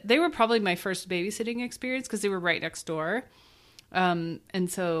babysit. They were probably my first babysitting experience because they were right next door. And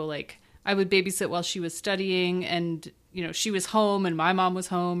so like I would babysit while she was studying, and you know, she was home and my mom was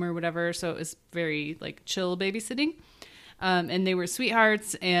home or whatever. So it was very like chill babysitting. And they were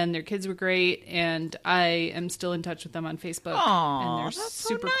sweethearts, and their kids were great, and I am still in touch with them on Facebook. Aw, and they're that's so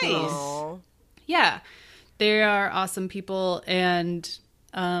super nice. cool. Aw. Yeah, they are awesome people. And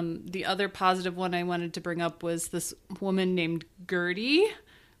the other positive one I wanted to bring up was this woman named Gertie,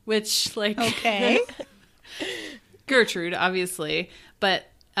 which like Okay. Gertrude, obviously, but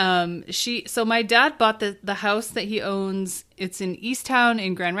so my dad bought the house that he owns. It's in Easttown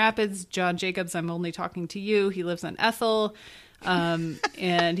in Grand Rapids. John Jacobs, I'm only talking to you. He lives on Ethel,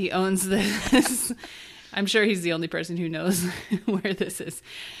 and he owns this. I'm sure he's the only person who knows where this is.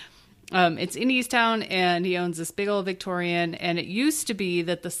 It's in Easttown, and he owns this big old Victorian, and it used to be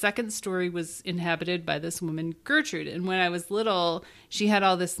that the second story was inhabited by this woman, Gertrude. And when I was little, she had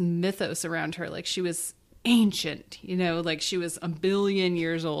all this mythos around her. Like, she was ancient, you know, like she was 1 billion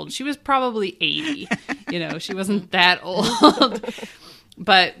years old. She was probably 80, you know, she wasn't that old.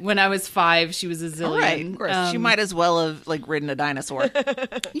 But when I was 5, she was a zillion. All right, of course. She might as well have like ridden a dinosaur.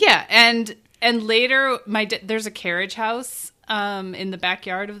 Yeah, and later there's a carriage house in the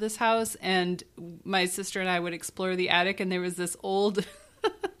backyard of this house, and my sister and I would explore the attic, and there was this old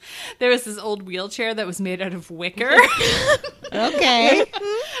wheelchair that was made out of wicker. Okay.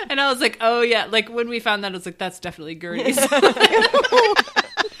 And I was like, oh yeah, like when we found that, I was like, that's definitely Gertie's.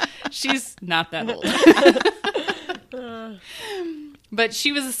 She's not that old. But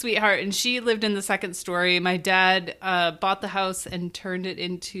she was a sweetheart, and she lived in the second story. My dad bought the house and turned it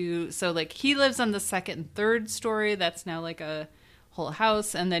into, so like he lives on the second and third story. That's now like a whole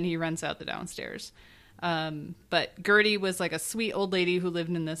house, and then he rents out the downstairs. But Gertie was like a sweet old lady who lived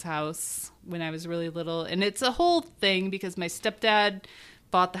in this house when I was really little. And it's a whole thing because my stepdad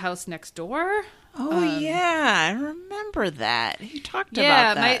bought the house next door. Oh, yeah. I remember that. You talked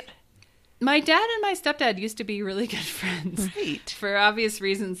Yeah, about that. my dad and my stepdad used to be really good friends. Right. For obvious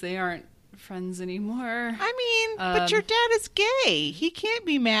reasons, they aren't friends anymore. I mean, but your dad is gay. He can't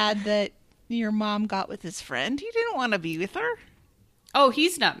be mad that your mom got with his friend. He didn't want to be with her. Oh,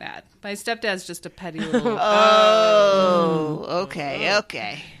 he's not mad. My stepdad's just a petty little... Oh,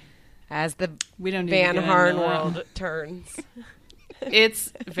 okay. As the We don't need Van to get Harn into that. world turns.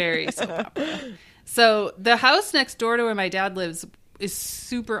 It's very soap opera. So the house next door to where my dad lives is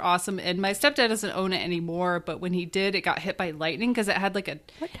super awesome, and my stepdad doesn't own it anymore. But when he did, it got hit by lightning because it had like a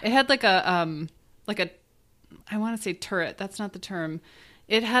I want to say turret. That's not the term.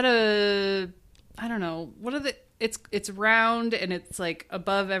 It had a, I don't know, what are the? It's round and it's like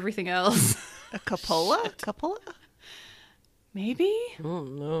above everything else. A cupola? Cupola? Maybe. Oh,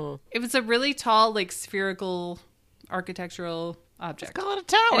 no. It was a really tall, like spherical architectural object. Call it a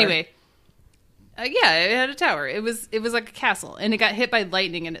tower. Anyway, yeah, it had a tower. It was like a castle, and it got hit by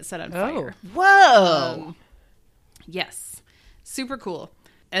lightning and it set on fire. Whoa. Yes, super cool.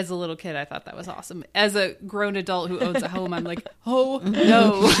 As a little kid, I thought that was awesome. As a grown adult who owns a home, I'm like, oh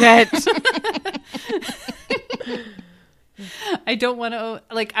no, I don't want to.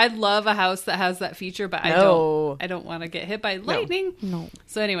 Like, I love a house that has that feature, but I don't want to get hit by lightning. No.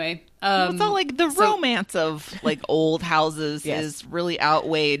 So anyway, It's all like the romance of like old houses Yes. is really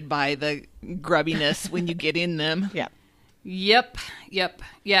outweighed by the grubbiness when you get in them. Yeah. Yep.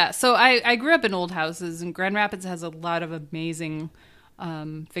 Yeah. So I grew up in old houses, and Grand Rapids has a lot of amazing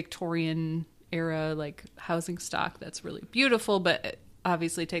Victorian era like housing stock that's really beautiful, but it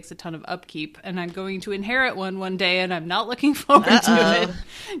obviously takes a ton of upkeep. And I'm going to inherit one day, and I'm not looking forward to it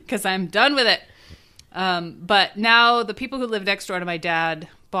because I'm done with it. But now the people who live next door to my dad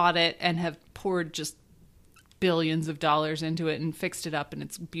bought it and have poured just billions of dollars into it and fixed it up, and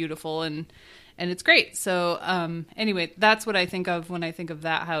it's beautiful. And and it's great. So anyway, that's what I think of when I think of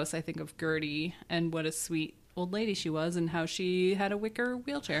that house. I think of Gertie and what a sweet old lady she was, and how she had a wicker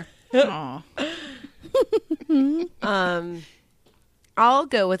wheelchair. Aw. I'll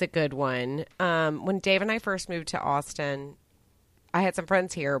go with a good one. When Dave and I first moved to Austin, I had some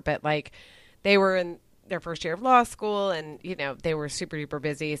friends here, but like they were in their first year of law school, and you know they were super duper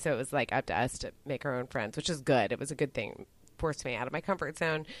busy, so it was like up to us to make our own friends, which is good. It was a good thing, forced me out of my comfort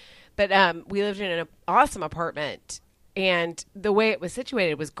zone. But we lived in an awesome apartment, and the way it was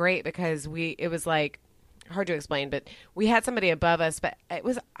situated was great because it was like hard to explain, but we had somebody above us, but I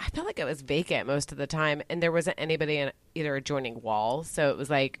felt like it was vacant most of the time, and there wasn't anybody in either adjoining wall, so it was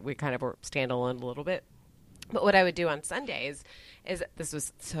like we kind of were standalone a little bit. But what I would do on Sundays is, this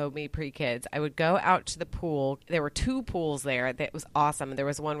was so me pre-kids, I would go out to the pool. There were 2 pools there that was awesome. There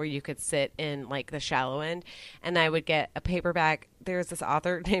was one where you could sit in like the shallow end, and I would get a paperback. There's this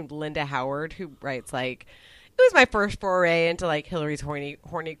author named Linda Howard who writes like, it was my first foray into like Hillary's horny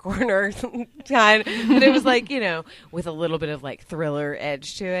corner kind, but it was like, you know, with a little bit of like thriller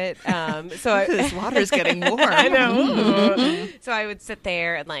edge to it. So This water's getting warm. I know. So I would sit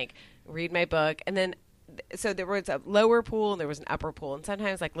there and like read my book, and then so there was a lower pool and there was an upper pool, and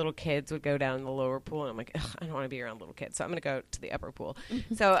sometimes like little kids would go down in the lower pool, and I'm like, I don't want to be around little kids, so I'm going to go to the upper pool.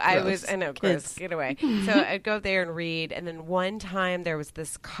 So I know, gross, get away. So I'd go there and read, and then one time there was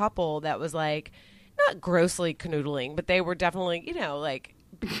this couple that was like, not grossly canoodling, but they were definitely, you know, like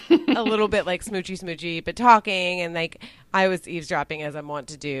a little bit like smoochy, but talking, and like I was eavesdropping as I'm wont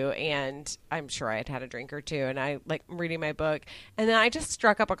to do, and I'm sure I had a drink or two, and I like reading my book, and then I just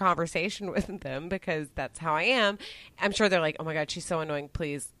struck up a conversation with them because that's how I am. I'm sure they're like, oh my God, she's so annoying.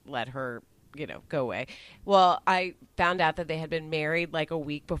 Please let her, you know, go away. Well, I found out that they had been married like a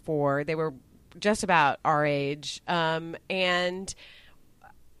week before. They were just about our age, and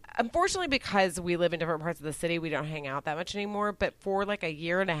unfortunately, because we live in different parts of the city, we don't hang out that much anymore. But for like a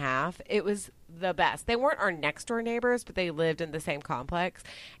year and a half, it was the best. They weren't our next door neighbors, but they lived in the same complex.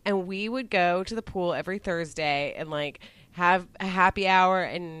 And we would go to the pool every Thursday and like have a happy hour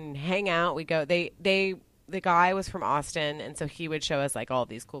and hang out. We go, the guy was from Austin, and so he would show us like all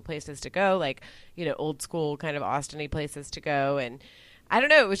these cool places to go, like, you know, old school kind of Austin-y places to go. And I don't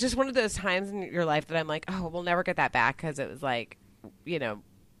know, it was just one of those times in your life that I'm like, oh, we'll never get that back, because it was like, you know,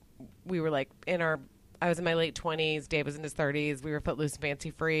 we were like I was in my late 20s, Dave was in his 30s, we were footloose and fancy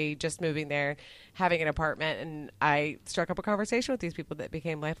free, just moving there, having an apartment, and I struck up a conversation with these people that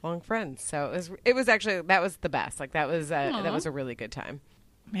became lifelong friends. So it was actually, that was the best. Like that was a really good time.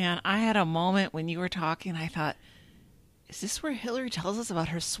 Man, I had a moment when you were talking, I thought, is this where Hillary tells us about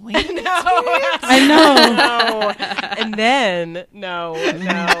her swing? I know. No. And then, no,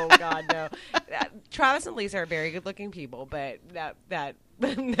 God, no. Travis and Lisa are very good-looking people, but that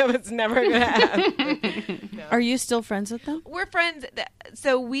was never going to happen. No. Are you still friends with them? We're friends.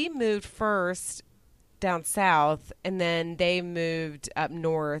 So we moved first down south, and then they moved up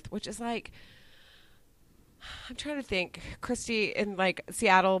north, which is like, I'm trying to think, Christy, in like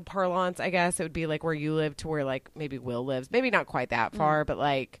Seattle parlance, I guess it would be like where you live to where like maybe Will lives. Maybe not quite that far, but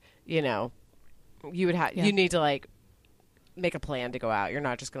like, you know, you would have, you need to like make a plan to go out. You're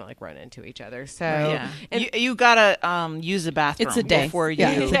not just going to like run into each other. So yeah, and you gotta use the bathroom. It's a day before you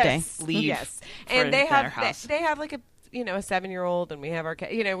it's a day. leave. Yes, for and they their have house. they have like a 7-year-old, and we have our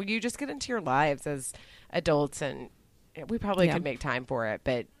you know, you just get into your lives as adults, and we probably could make time for it,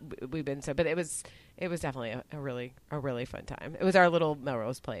 but we've been but it was definitely a really fun time. It was our little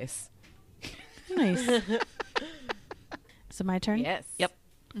Melrose Place. Nice. So my turn? Yes. Yep.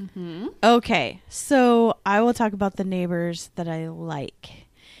 Mm-hmm. Okay, so I will talk about the neighbors that I like.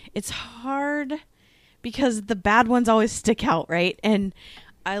 It's hard because the bad ones always stick out, right? And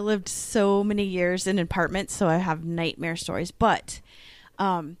I lived so many years in apartments, so I have nightmare stories. But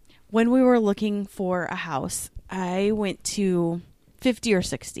when we were looking for a house, I went to 50 or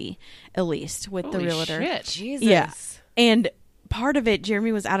 60 at least with the Holy realtor. shit. Jesus. Yeah. And part of it,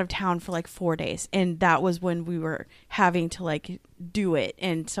 Jeremy was out of town for like 4 days, and that was when we were having to like do it.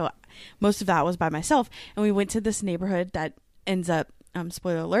 And so most of that was by myself. And we went to this neighborhood that ends up,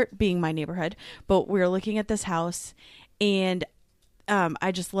 spoiler alert, being my neighborhood. But we were looking at this house, and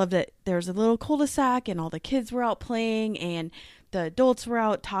I just loved it. There was a little cul-de-sac, and all the kids were out playing, and the adults were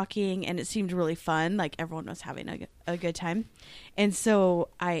out talking, and it seemed really fun. Like everyone was having a good time. And so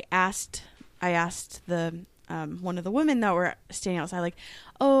I asked the one of the women that were standing outside, like,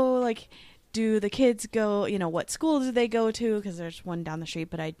 oh, like, do the kids go, you know, what school do they go to? Because there's one down the street,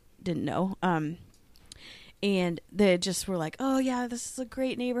 but I didn't know. And they just were like, oh, yeah, this is a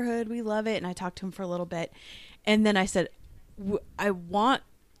great neighborhood. We love it. And I talked to him for a little bit. And then I said, I want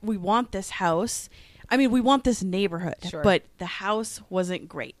we want this house. I mean, we want this neighborhood, Sure. but the house wasn't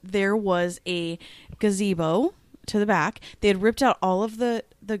great. There was a gazebo to the back. They had ripped out all of the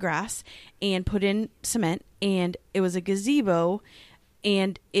grass and put in cement, and it was a gazebo,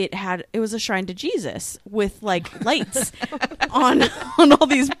 and it was a shrine to Jesus with like lights on all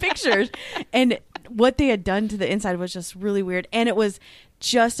these pictures. And what they had done to the inside was just really weird, and it was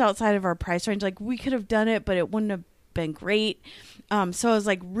just outside of our price range. Like, we could have done it, but it wouldn't have been great. So I was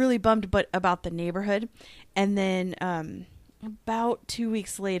like really bummed about the neighborhood. And then about 2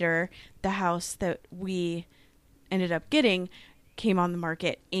 weeks later, the house that we ended up getting came on the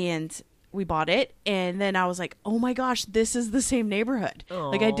market, and we bought it. And then I was like, oh my gosh, this is the same neighborhood.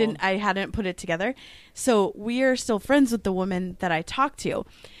 Like, I hadn't put it together. So we are still friends with the woman that I talked to.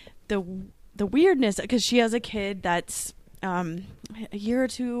 The weirdness, because she has a kid that's a year or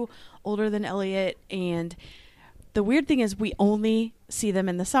two older than Elliot, and the weird thing is we only see them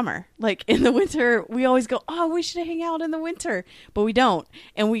in the summer. Like, in the winter, we always go, oh, we should hang out in the winter, but we don't.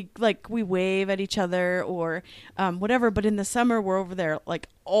 And we wave at each other or whatever. But in the summer, we're over there like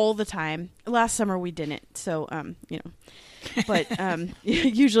all the time. Last summer we didn't. So, but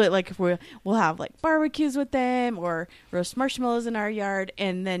usually like we'll have like barbecues with them or roast marshmallows in our yard.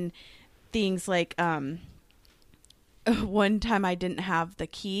 And then things like one time I didn't have the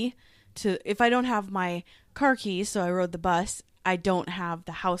key if I don't have my car key, so I rode the bus, I don't have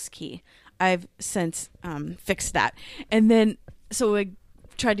the house key. I've since fixed that. And then, so I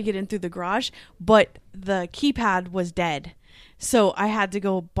tried to get in through the garage, but the keypad was dead. So I had to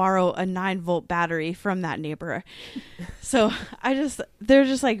go borrow a 9-volt battery from that neighbor. So they're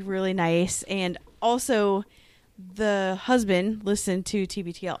just like really nice. And also the husband listened to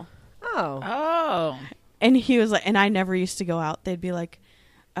TBTL. Oh. And he was like, and I never used to go out. They'd be like,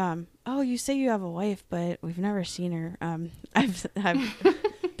 oh, you say you have a wife, but we've never seen her.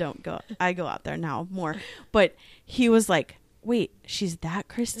 Don't go. I go out there now more. But he was like, wait, she's that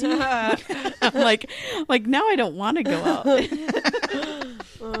Christy? I'm like now I don't want to go out.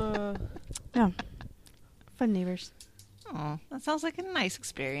 Yeah. Fun neighbors. Oh, that sounds like a nice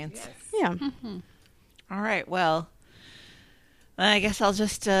experience. Yeah. All right. Well, I guess I'll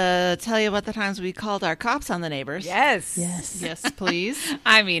just tell you about the times we called our cops on the neighbors. Yes. Yes, please.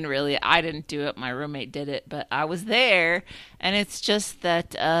 I mean, really, I didn't do it. My roommate did it, but I was there. And it's just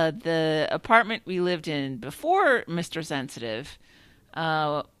that the apartment we lived in before Mr. Sensitive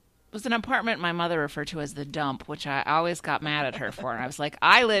was an apartment my mother referred to as the dump, which I always got mad at her for. And I was like,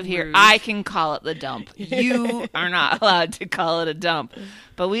 I live here. Rude. I can call it the dump. You are not allowed to call it a dump.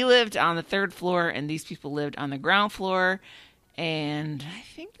 But we lived on the 3rd floor, and these people lived on the ground floor. And I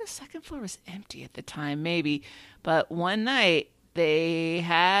think the 2nd floor was empty at the time, maybe. But one night they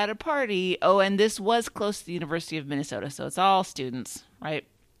had a party. Oh, and this was close to the University of Minnesota, so it's all students, right?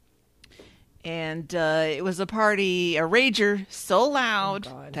 And it was a party, a rager, so loud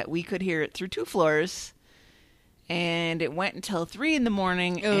that we could hear it through 2 floors. And it went until 3 a.m.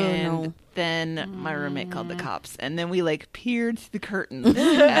 and then my roommate called the cops. And then we like peered through the curtains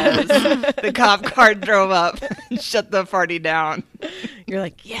as the cop car drove up and shut the party down. You're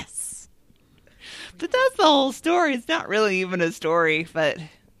like, yes. But that's the whole story. It's not really even a story, but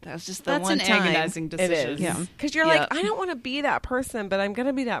that was just the That's one an time. agonizing decision. It is. Yeah. Because you're Yeah. like, I don't want to be that person, but I'm going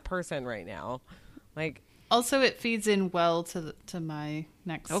to be that person right now. Like, Also, it feeds in well to my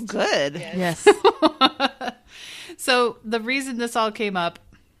next. Oh, good. Yes. So the reason this all came up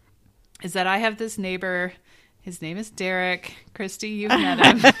is that I have this neighbor. His name is Derek. Christy, you've met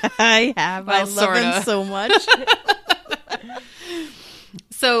him. I have. Well, I love him sorta. so much.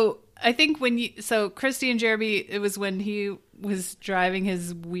 So I think Christy and Jeremy, it was when he was driving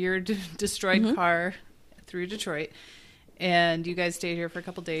his weird destroyed car through Detroit. And you guys stayed here for a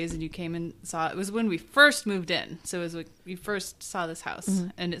couple days, and you came and saw it. It was when we first moved in. So it was like we first saw this house,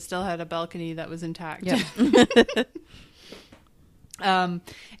 and it still had a balcony that was intact. Yep. And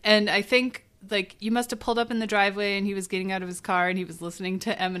I think like you must have pulled up in the driveway, and he was getting out of his car, and he was listening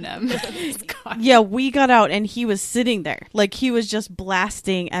to Eminem. in his car. Yeah, we got out and he was sitting there. Like, he was just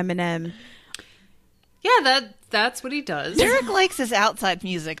blasting Eminem. Yeah, that's what he does. Derek likes his outside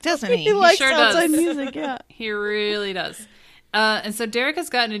music, doesn't he? He likes sure outside does. music, yeah. He really does. And so Derek has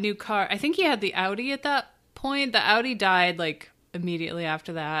gotten a new car. I think he had the Audi at that point. The Audi died like immediately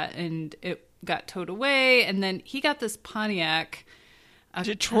after that, and it got towed away. And then he got this Pontiac.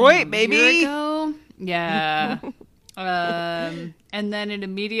 Detroit, a baby. year ago. Yeah. And then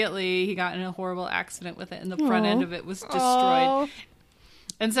he got in a horrible accident with it, and the front end of it was destroyed. Aw.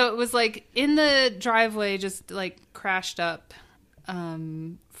 And so it was like in the driveway, just like crashed up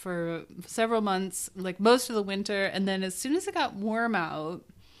for several months, like most of the winter. And then as soon as it got warm out,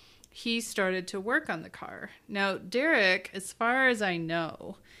 he started to work on the car. Now, Derek, as far as I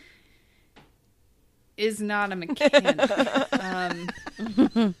know, is not a mechanic.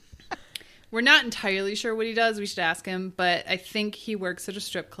 We're not entirely sure what he does. We should ask him, but I think he works at a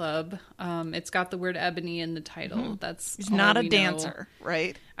strip club. It's got the word ebony in the title. That's He's all not a we know. dancer,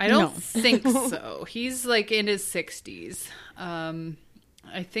 right? I don't No. think so. He's like in his 60s.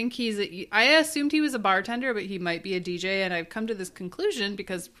 I think I assumed he was a bartender, but he might be a DJ. And I've come to this conclusion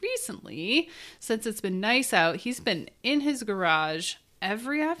because recently, since it's been nice out, he's been in his garage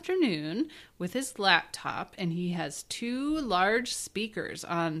every afternoon with his laptop, and he has 2 large speakers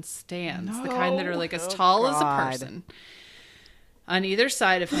on stands, the kind that are like as tall as a God. person, on either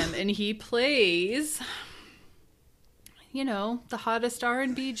side of him, and he plays, you know, the hottest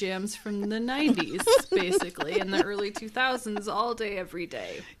R&B jams from the 90s, basically, in the early 2000s, all day, every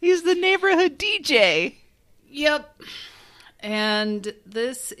day. He's the neighborhood DJ. Yep. And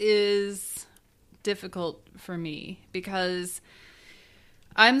this is difficult for me because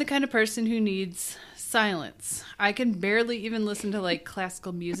I'm the kind of person who needs silence. I can barely even listen to like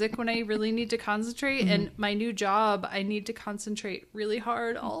classical music when I really need to concentrate. And my new job, I need to concentrate really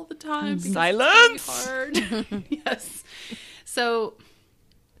hard all the time. because Silence! It's really hard. Yes. So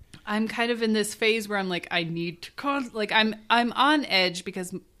I'm kind of in this phase where I'm like, I need to I'm on edge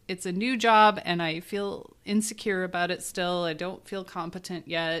because it's a new job and I feel insecure about it still. I don't feel competent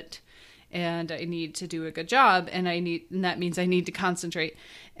yet. And I need to do a good job, and that means I need to concentrate.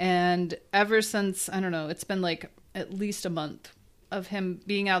 And ever since, I don't know, it's been like at least a month of him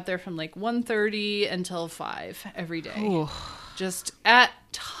being out there from like 1:30 until 5 every day. Ooh. Just at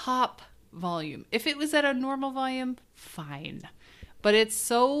top volume. If it was at a normal volume, fine. But it's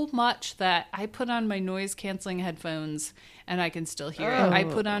so much that I put on my noise canceling headphones and I can still hear it. I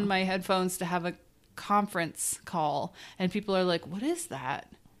put on my headphones to have a conference call, and people are like, "What is that?"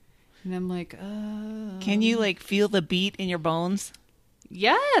 And I'm like, Can you like feel the beat in your bones?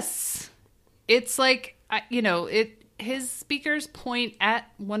 yes. It's like, his speakers point at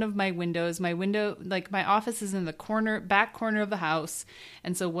one of my windows. My window, like my office is in the back corner of the house.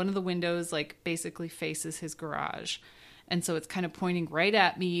 And so one of the windows like basically faces his garage. And so it's kind of pointing right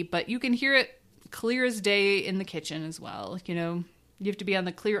at me, but you can hear it clear as day in the kitchen as well. You know, you have to be on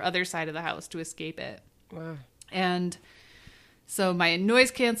the clear other side of the house to escape it. Wow. And so my noise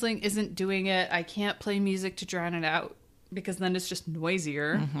canceling isn't doing it. I can't play music to drown it out because then it's just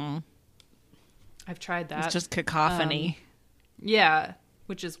noisier. Mm-hmm. I've tried that. It's just cacophony. Yeah,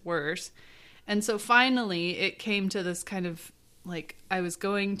 which is worse. And so finally it came to this kind of like I was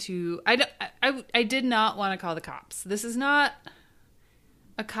going to... I did not want to call the cops. This is not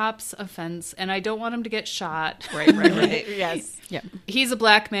a cop's offense, and I don't want him to get shot. Right. Yes. Yeah. He's a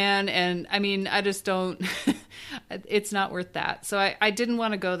black man, and I mean, I just don't... it's not worth that. So I didn't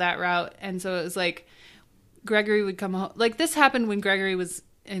want to go that route. And so it was like Gregory would come home. Like this happened when Gregory was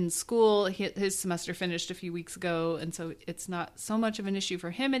in school. His semester finished a few weeks ago. And so it's not so much of an issue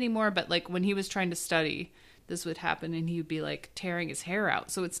for him anymore. But like when he was trying to study, this would happen and he would be like tearing his hair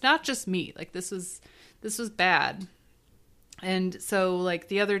out. So it's not just me. Like this was bad. And so like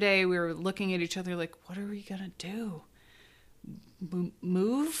the other day we were looking at each other like, what are we going to do?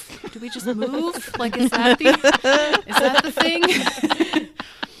 Move? Do we just move? Like, is that the thing?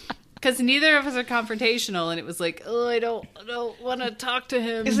 Because neither of us are confrontational, and it was like, oh, I don't want to talk to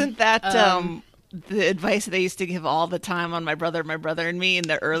him. Isn't that the advice they used to give all the time on My Brother and Me in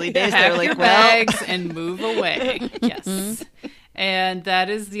the early days? Pack They're like, your bags and move away. Yes. And that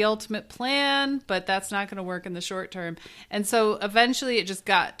is the ultimate plan, but that's not going to work in the short term. And so eventually it just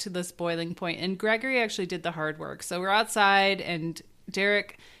got to this boiling point, and Gregory actually did the hard work. So we're outside, and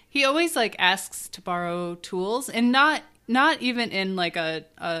Derek, he always like asks to borrow tools, and not even in like a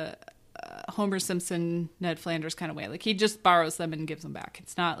Homer Simpson, Ned Flanders kind of way. Like he just borrows them and gives them back.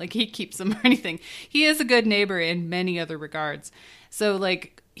 It's not like he keeps them or anything. He is a good neighbor in many other regards. So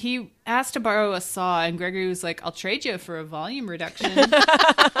like he asked to borrow a saw, and Gregory was like, I'll trade you for a volume reduction.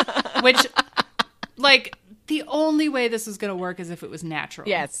 Which, like, the only way this was going to work is if it was natural.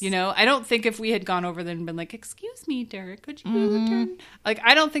 Yes. You know, I don't think if we had gone over there and been like, excuse me, Derek, could you turn? Like,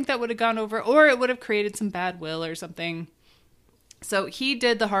 I don't think that would have gone over, or it would have created some bad will or something. So he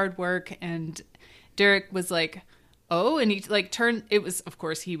did the hard work, and Derek was like, oh, and he like turned, it was, of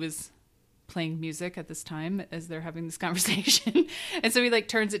course, he was playing music at this time as they're having this conversation. And so he like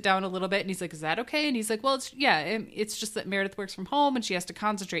turns it down a little bit, and he's like, is that okay? And he's like, well, it's just that Meredith works from home and she has to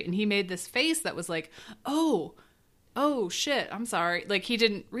concentrate. And he made this face that was like, oh shit, I'm sorry. Like he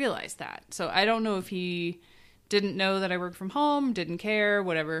didn't realize that. So I don't know if he didn't know that I work from home, didn't care,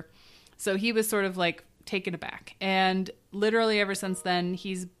 whatever. So he was sort of like taken aback. And literally ever since then,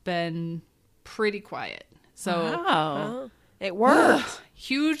 he's been pretty quiet. So Oh. It worked.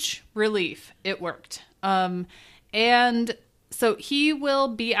 huge relief. It worked. And so he will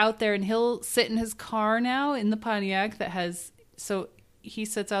be out there and he'll sit in his car now in the Pontiac that has, so he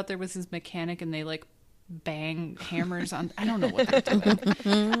sits out there with his mechanic and they like bang hammers on, I don't know what they're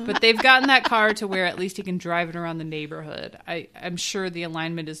doing, but they've gotten that car to where at least he can drive it around the neighborhood. I'm sure the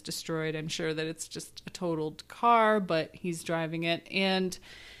alignment is destroyed. I'm sure that it's just a totaled car, but he's driving it. And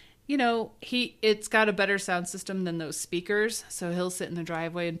you know, it's got a better sound system than those speakers, so he'll sit in the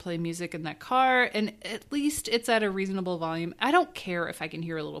driveway and play music in that car, and at least it's at a reasonable volume. I don't care if I can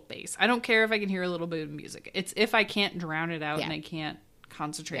hear a little bass. I don't care if I can hear a little bit of music. It's if I can't drown it out and I can't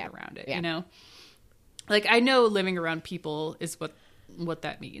concentrate around it, you know? Like, I know living around people is what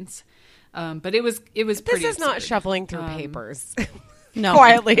that means. But it was pretty This is not absurd. shuffling through papers No.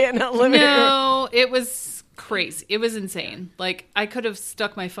 quietly in a living room. No, it was crazy. It was insane. Like, I could have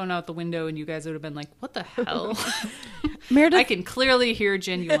stuck my phone out the window and you guys would have been like, what the hell? Meredith, I can clearly hear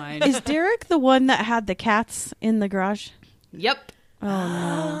Genuine. is Derek the one that had the cats in the garage? Yep.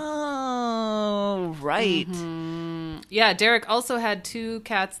 Oh, right. Yeah, Derek also had 2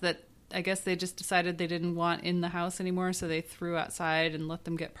 cats that I guess they just decided they didn't want in the house anymore, so they threw outside and let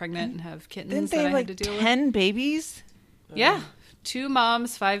them get pregnant and have kittens Didn't that they I have like had to deal 10 babies? with. Yeah. 2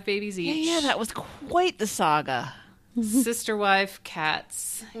 moms, 5 babies each. Yeah, that was quite the saga. Sister, wife,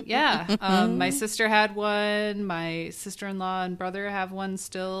 cats. Yeah. My sister had one. My sister-in-law and brother have one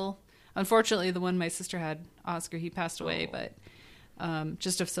still. Unfortunately, the one my sister had, Oscar, he passed away, but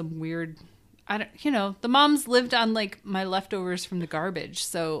just of some weird, the moms lived on like my leftovers from the garbage.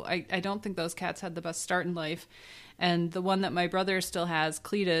 So I don't think those cats had the best start in life. And the one that my brother still has,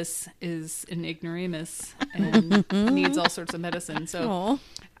 Cletus, is an ignoramus and needs all sorts of medicine. So Aw.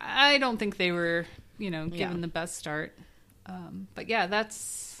 I don't think they were, given the best start. But yeah,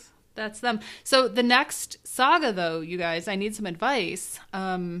 that's them. So the next saga, though, you guys, I need some advice.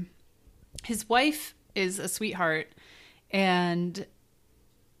 His wife is a sweetheart, and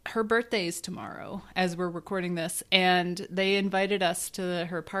her birthday is tomorrow as we're recording this, and they invited us to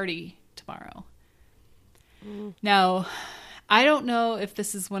her party tomorrow. Now, I don't know if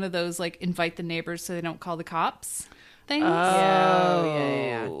this is one of those, like, invite the neighbors so they don't call the cops things.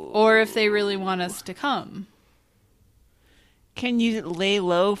 Yeah. Or if they really want us to come. Can you lay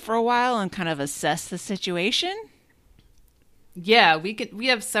low for a while and kind of assess the situation? Yeah, we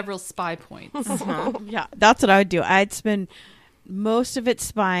have several spy points. Yeah, that's what I would do. I'd spend most of it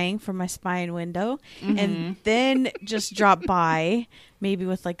spying from my spying window and then just drop by, maybe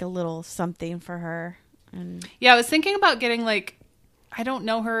with like a little something for her. And Yeah, I was thinking about getting, like, I don't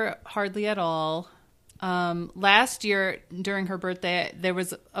know her hardly at all. Last year during her birthday, there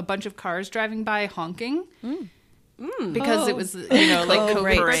was a bunch of cars driving by honking because it was, like Oh,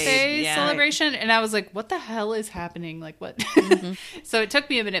 right. birthday Yeah. celebration. And I was like, what the hell is happening? Like, what? So it took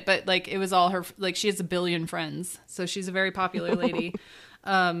me a minute, but like, it was all her, like, she has 1 billion friends. So she's a very popular lady.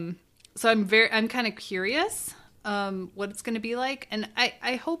 So I'm kind of curious what it's going to be like. And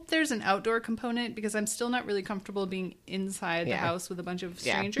I hope there's an outdoor component because I'm still not really comfortable being inside the house with a bunch of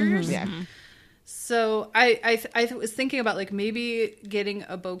strangers. Yeah. So I was thinking about, like, maybe getting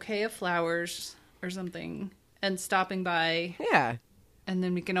a bouquet of flowers or something and stopping by, Yeah. and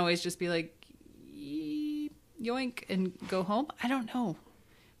then we can always just be like, yoink, and go home. I don't know.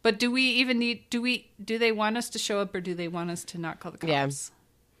 But do we even need, do they want us to show up or do they want us to not call the cops? Yeah.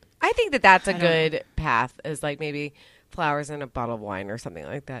 I think that's a good path, is like maybe flowers and a bottle of wine or something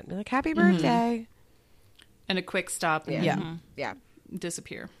like that. And be like, happy birthday. And a quick stop and Yeah. Yeah.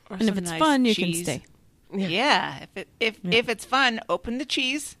 disappear. Or if some it's nice fun, you cheese. can stay. Yeah, if it's fun, open the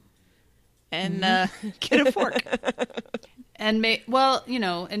cheese and get a fork. And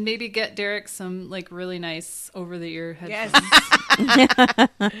and maybe get Derek some, like, really nice over the ear headphones.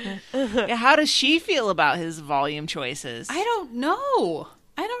 Yeah, how does she feel about his volume choices? I don't know.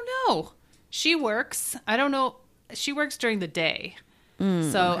 She works. I don't know. She works during the day.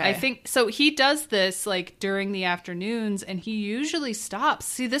 So I think, so he does this like during the afternoons and he usually stops.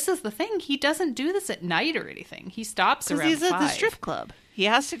 See, this is the thing. He doesn't do this at night or anything. He stops Because around he's at the 5. strip club. He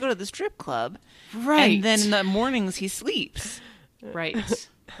has to go to the strip club. Right. And then in the mornings he sleeps. Right.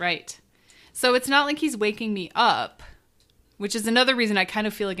 Right. So it's not like he's waking me up, which is another reason I kind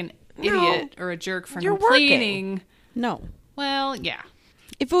of feel like an idiot or a jerk for You're complaining. No. Well, yeah.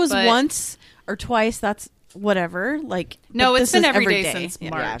 If it was But- once or twice, that's whatever. Like, No, but it's this been is every day day. since Yeah.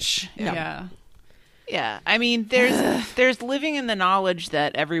 March. Yeah. Yeah. Yeah, I mean, there's living in the knowledge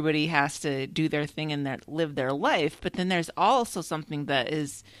that everybody has to do their thing and live their life, but then there's also something that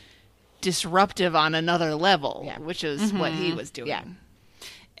is disruptive on another level, Yeah. which is what he was doing. Yeah.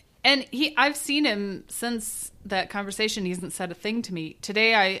 And I've seen him since that conversation. He hasn't said a thing to me.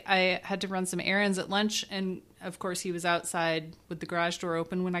 Today I had to run some errands at lunch, and of course he was outside with the garage door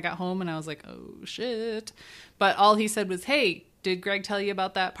open when I got home, and I was like, oh shit. But all he said was, hey, did Greg tell you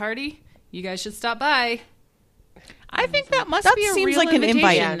about that party? You guys should stop by. I think that must That be a seems real like an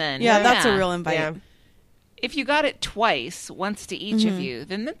invitation invite. then. Yeah, that's a real invite. Yeah. If you got it twice, once to each of you,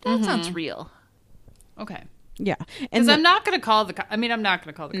 then that sounds real. Okay. Yeah. Because And I'm not going to call the I'm not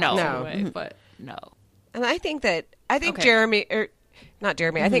going to call the cops No. anyway, but No. And I think Okay. Jeremy, or not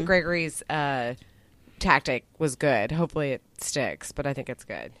Jeremy, I think Gregory's tactic was good. Hopefully it sticks, but I think it's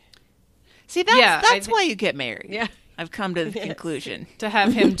good. See, that's, Yeah, that's why you get married. Yeah. I've come to the conclusion. to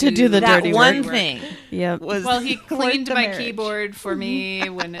have him To do the That dirty one work. thing Yep. was Well, he cleaned the my marriage. keyboard for me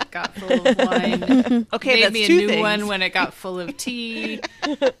when it got full of wine. Okay, Made that's me a two new things. one when it got full of tea.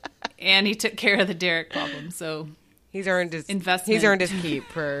 And he took care of the Derek problem. So, He's earned his Investment. He's earned his keep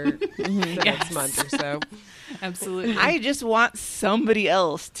for the next month or so. absolutely. I just want somebody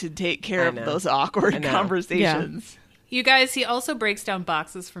else to take care I of know. those I awkward know. conversations. You guys, he also breaks down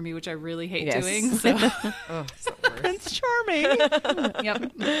boxes for me, which I really hate Yes. doing. So, Oh, so worse. Prince Charming.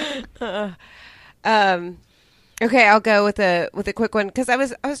 yep. Okay, I'll go with a quick one because I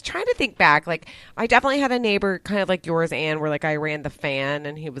was trying to think back. Like, I definitely had a neighbor kind of like yours, Anne, where like I ran the fan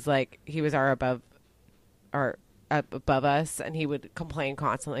and he was above us, and he would complain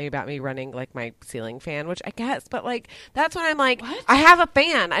constantly about me running like my ceiling fan, which I guess, but like that's when I'm like, What? I have a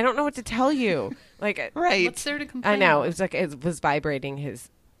fan. I don't know what to tell you. Like, Right. What's there to complain I know about? it was like it was vibrating his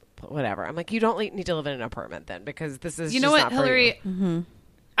whatever. I'm like, you don't need to live in an apartment then because this is You just know what, not for Hillary? you.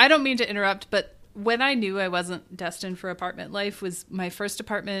 I don't mean to interrupt, but when I knew I wasn't destined for apartment life was my first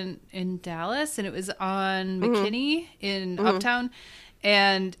apartment in Dallas, and it was on McKinney in Uptown.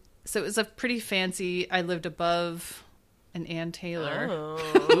 And so it was a pretty fancy, I lived above an Ann Taylor.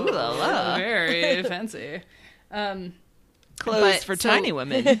 Ooh la la. Very fancy. Clothes But- for so- tiny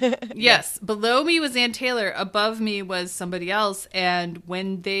women. Yes, below me was Ann Taylor. Above me was somebody else. And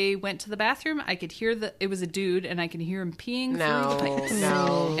when they went to the bathroom, I could hear it was a dude, and I could hear him peeing No, through the pipes.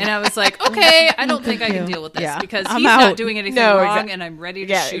 no. And I was like, okay, I don't think I can deal with this Yeah, because I'm he's not out. doing anything No, wrong, exac- and I'm ready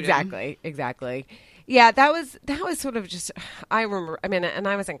to Yeah, shoot him. exactly. Yeah, that was sort of just. I remember. I mean, and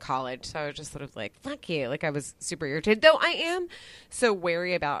I was in college, so I was just sort of like, "Fuck you!" Like I was super irritated. Though I am so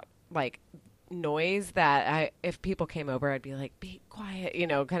wary about like noise that if people came over, I'd be like, "Be quiet,"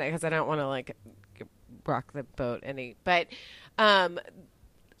 kind of because I don't want to like rock the boat any. But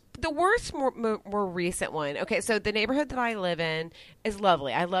the worst, more recent one. Okay, so the neighborhood that I live in is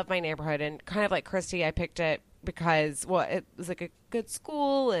lovely. I love my neighborhood, and kind of like Christy, I picked it because it was like a good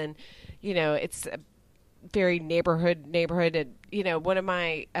school, and it's a very neighborhood, and one of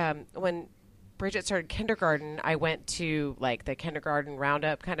my when Bridget started kindergarten, I went to like the kindergarten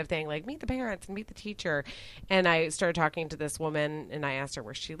roundup kind of thing, like meet the parents and meet the teacher, and I started talking to this woman, and I asked her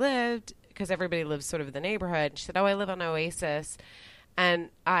where she lived because everybody lives sort of in the neighborhood. She said, "Oh, I live on Oasis." And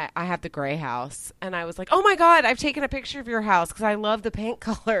I have the gray house. And I was like, oh, my God, I've taken a picture of your house because I love the paint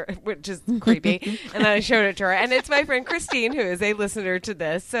color, which is creepy. And I showed it to her. And it's my friend Christine, who is a listener to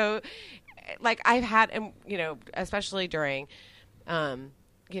this. So, like, I've had, especially during, lockdown,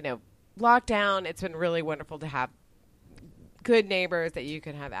 it's been really wonderful to have good neighbors that you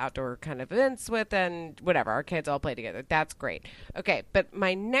can have outdoor kind of events with and whatever. Our kids all play together. That's great. Okay, but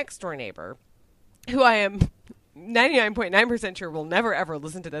my next door neighbor, who I am 99.9% sure will never ever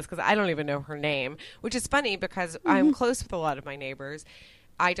listen to this because I don't even know her name, which is funny because I'm close with a lot of my neighbors.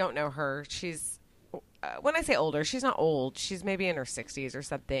 I don't know her. She's, when I say older, she's not old. She's maybe in her 60s or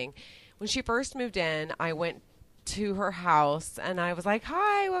something. When she first moved in, I went to her house and I was like,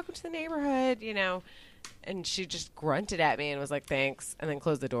 hi, welcome to the neighborhood, and she just grunted at me and was like, thanks, and then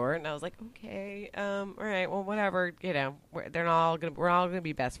closed the door. And I was like, okay, all right, well, whatever, we're all gonna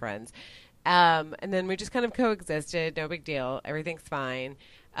be best friends. And then we just kind of coexisted. No big deal. Everything's fine.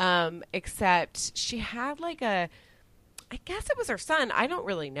 Except she had like I guess it was her son. I don't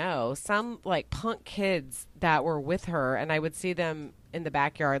really know. Some like punk kids that were with her, and I would see them in the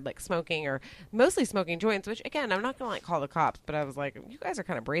backyard, like smoking or mostly smoking joints, which again, I'm not going to like call the cops, but I was like, you guys are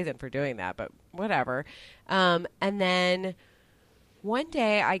kind of brazen for doing that, but whatever. And then one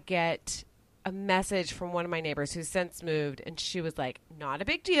day I get a message from one of my neighbors who's since moved, and she was like, not a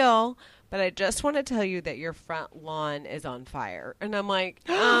big deal, but I just want to tell you that your front lawn is on fire. And I'm like,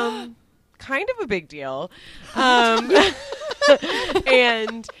 kind of a big deal.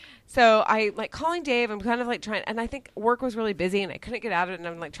 And so I like calling Dave. I'm kind of like trying, and I think work was really busy and I couldn't get out of it. And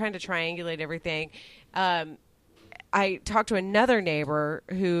I'm like trying to triangulate everything. I talked to another neighbor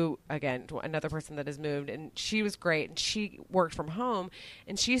who, again, another person that has moved, and she was great. And she worked from home,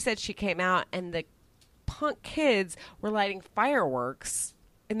 and she said she came out, and the punk kids were lighting fireworks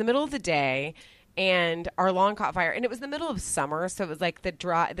in the middle of the day, and our lawn caught fire. And it was the middle of summer, so it was like the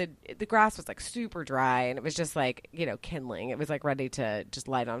grass was like super dry, and it was just like, kindling. It was like ready to just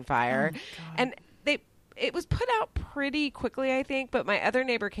light on fire. And it was put out pretty quickly, I think. But my other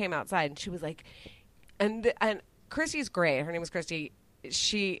neighbor came outside, and she was like, and Christy's great. Her name is Christy.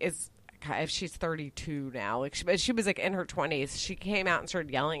 She's 32 now. Like she was like in her 20s. She came out and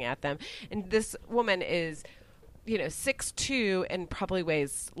started yelling at them. And this woman is, 6'2" and probably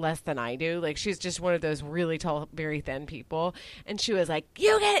weighs less than I do. Like she's just one of those really tall, very thin people. And she was like,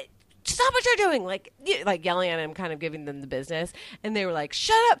 stop what you're doing, like yelling at him, kind of giving them the business. And they were like,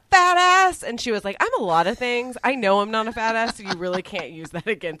 shut up, fat ass. And she was like, I'm a lot of things. I know I'm not a fat ass, so you really can't use that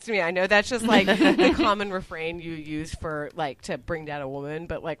against me. I know that's just like the common refrain you use for like to bring down a woman,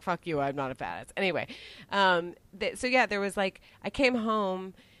 but like, fuck you, I'm not a fat ass. Anyway, so yeah, there was like, I came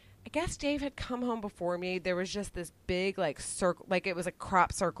home. I guess Dave had come home before me. There was just this big like circle, like it was a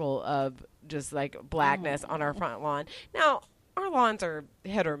crop circle of just like blackness on our front lawn. Now, our lawns are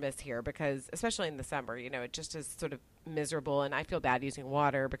hit or miss here because, especially in the summer, it just is sort of miserable, and I feel bad using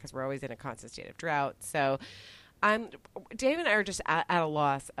water because we're always in a constant state of drought. So, Dave and I are just at a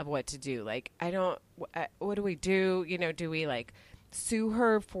loss of what to do. Like, what do we do? Do we like sue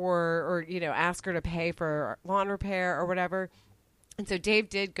her or ask her to pay for lawn repair or whatever? And so Dave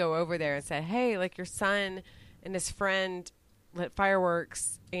did go over there and said, hey, like your son and his friend lit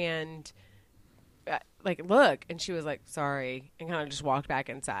fireworks and like, look. And she was like, sorry, and kind of just walked back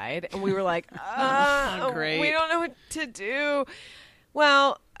inside. And we were like, Great. We don't know what to do.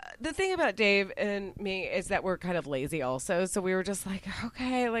 Well, the thing about Dave and me is that we're kind of lazy also. So we were just like,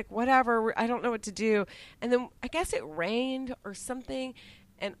 okay, like whatever. I don't know what to do. And then I guess it rained or something.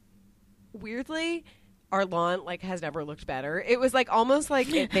 And weirdly, our lawn like has never looked better. It was like almost like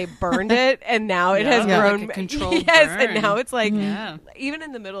they burned it, and now it has grown. Like a controlled yes, burn. and now it's like even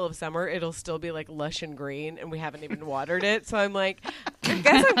in the middle of summer, it'll still be like lush and green, and we haven't even watered it. So I'm like, I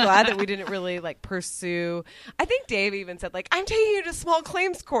guess I'm glad that we didn't really like pursue. I think Dave even said like, I'm taking you to small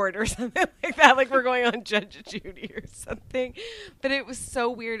claims court or something like that, like we're going on Judge Judy or something. But it was so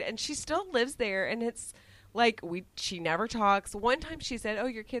weird, and she still lives there, and it's. Like she never talks. One time she said, "Oh,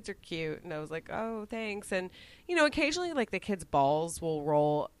 your kids are cute," and I was like, "Oh, thanks." And occasionally, like the kids' balls will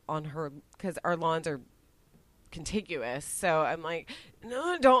roll on her because our lawns are contiguous. So I'm like,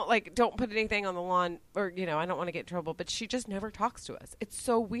 "No, don't put anything on the lawn," or I don't want to get in trouble. But she just never talks to us. It's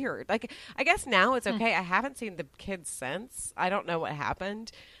so weird. Like I guess now it's okay. I haven't seen the kids since. I don't know what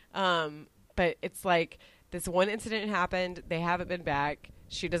happened, but it's like this one incident happened. They haven't been back.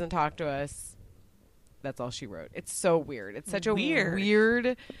 She doesn't talk to us. That's all she wrote. It's so weird. It's such a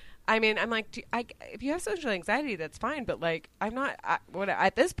weird. I mean, I'm like, if you have social anxiety, that's fine. But like, I'm not.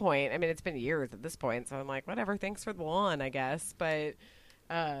 At this point, I mean, it's been years at this point. So I'm like, whatever. Thanks for the lawn, I guess. But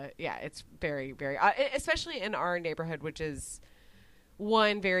yeah, it's very, very, especially in our neighborhood, which is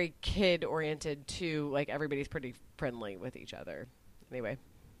one very kid oriented. Two, like everybody's pretty friendly with each other. Anyway,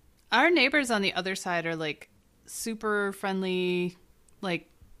 our neighbors on the other side are like super friendly, like.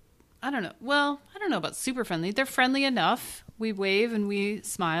 I don't know. Well, I don't know about super friendly. They're friendly enough. We wave and we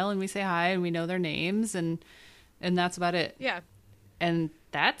smile and we say hi and we know their names and that's about it. Yeah. And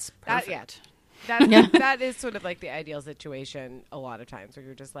that's perfect. That is sort of like the ideal situation a lot of times where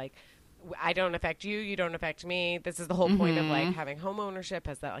you're just like, I don't affect you. You don't affect me. This is the whole point of like having home ownership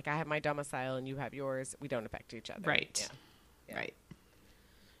is that like I have my domicile and you have yours. We don't affect each other. Right. Yeah. Right.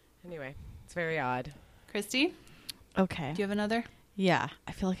 Anyway, it's very odd. Christy? Okay. Do you have another? Yeah,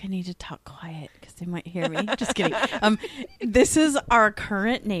 I feel like I need to talk quiet because they might hear me. Just kidding. This is our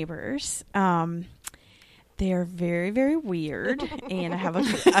current neighbors. They are very, very weird, and I have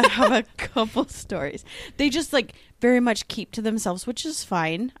a couple stories. They just like very much keep to themselves, which is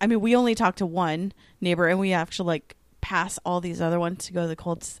fine. I mean, we only talk to one neighbor, and we actually like pass all these other ones to go to the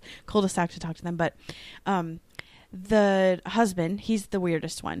cul-de-sac to talk to them. But the husband, he's the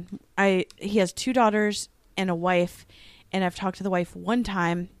weirdest one. He has 2 daughters and a wife. And I've talked to the wife one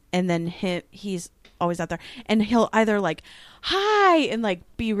time, and then he's always out there. And he'll either like, hi, and like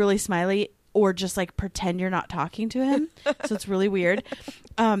be really smiley, or just like pretend you're not talking to him. So it's really weird.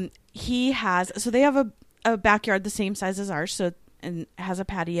 They have a backyard the same size as ours, and has a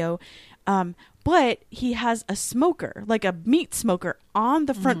patio. But he has a smoker, like a meat smoker on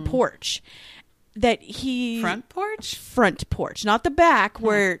the front porch Front porch? Front porch, not the back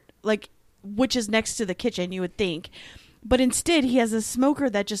where like, which is next to the kitchen, you would think. But instead, he has a smoker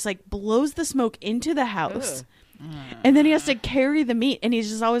that just like blows the smoke into the house. And then he has to carry the meat, and he's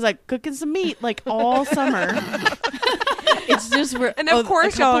just always like cooking some meat like all summer. It's just And of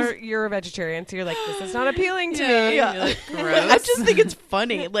course, you're a vegetarian, so you're like, this is not appealing to me. Yeah. You're like, I just think it's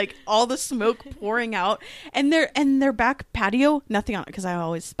funny, like all the smoke pouring out, and their back patio, nothing on it because I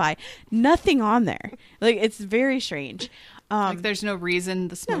always spy, nothing on there. Like it's very strange. Like there's no reason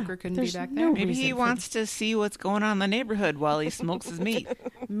the smoker couldn't be there's back no there. Maybe he reason for wants to see what's going on in the neighborhood while he smokes his meat.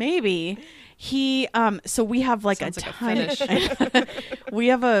 Maybe he so we have like Sounds a like a tiny we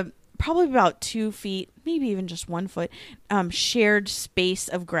have a probably about 2 feet, maybe even just 1 foot shared space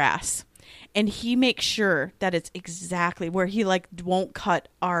of grass, and he makes sure that it's exactly where he like won't cut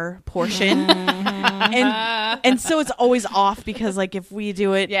our portion. and so it's always off because like if we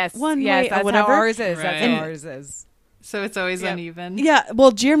do it one way that's or whatever, how ours is. Right. That's how ours is. So it's always uneven. yeah, well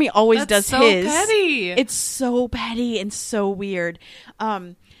Jeremy always That's does so his. petty. It's so petty and so weird.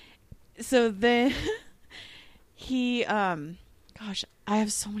 So then he gosh, I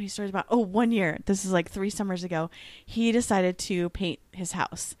have so many stories about. 1 year, this is like 3 summers ago, he decided to paint his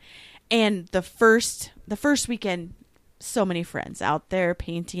house. And the first weekend, so many friends out there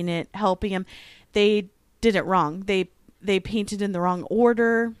painting it, helping him. They did it wrong. They painted in the wrong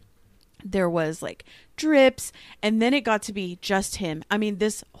order. There was like drips, and then it got to be just him. I mean,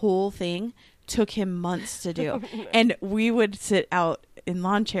 this whole thing took him months to do. And we would sit out in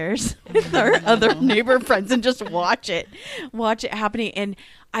lawn chairs with our other neighbor friends and just watch it happening. And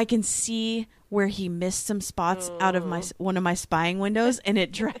I can see where he missed some spots out of one of my spying windows, and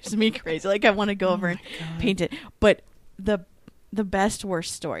it drives me crazy. Like I want to go over and paint it. But the best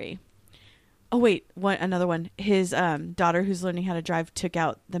worst story. Oh wait, another one. His daughter, who's learning how to drive, took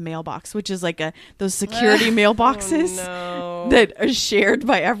out the mailbox, which is like those security mailboxes that are shared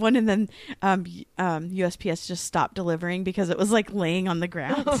by everyone, and then USPS just stopped delivering because it was like laying on the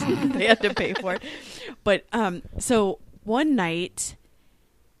ground. They had to pay for it. But so one night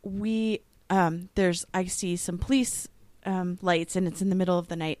I see some police lights, and it's in the middle of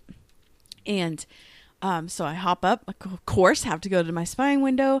the night, and so I hop up, of course, have to go to my spying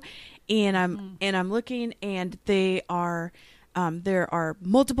window, and I'm looking, and there are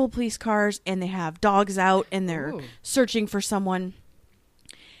multiple police cars, and they have dogs out, and they're searching for someone.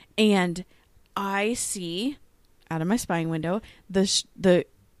 And I see out of my spying window the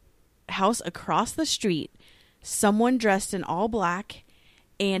house across the street, someone dressed in all black,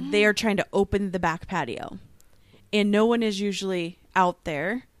 and they are trying to open the back patio, and no one is usually out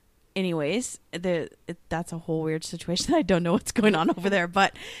there. Anyways, that's a whole weird situation. I don't know what's going on over there,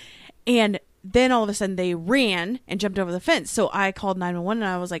 and then all of a sudden they ran and jumped over the fence. So I called 911,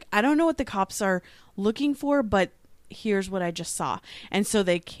 and I was like, I don't know what the cops are looking for, but here's what I just saw. And so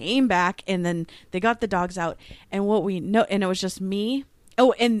they came back, and then they got the dogs out, and what we know, and it was just me.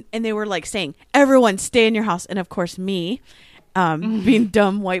 Oh, and they were like saying, everyone stay in your house. And of course me, being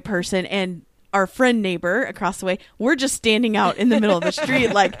dumb white person, and our friend neighbor across the way, we're just standing out in the middle of the street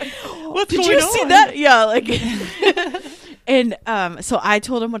like, did you see that? Yeah, like and so I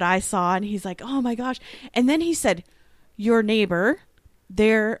told him what I saw, and he's like, oh my gosh. And then he said, your neighbor,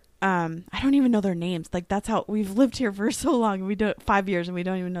 they're I don't even know their names. Like that's how we've lived here for so long. We do 5 years, and we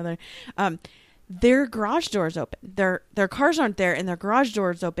don't even know their garage doors open. Their cars aren't there, and their garage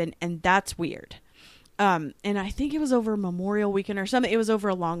doors open, and that's weird. And I think it was over Memorial Weekend or something. It was over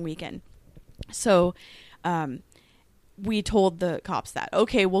a long weekend. So, we told the cops that,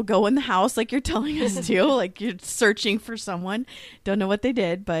 okay, we'll go in the house like you're telling us to, like you're searching for someone. Don't know what they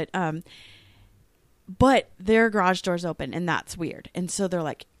did, but their garage door's open, and that's weird. And so they're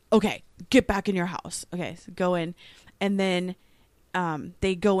like, okay, get back in your house. Okay, so go in. And then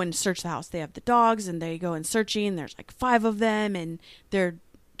they go and search the house. They have the dogs, and they go and searching. There's like 5 of them, and they're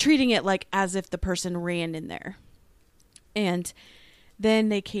treating it like as if the person ran in there. And then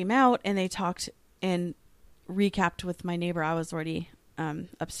they came out, and they talked and recapped with my neighbor. I was already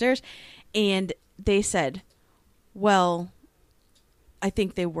upstairs, and they said, well, I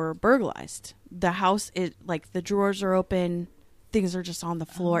think they were burglarized. The house, like the drawers are open, things are just on the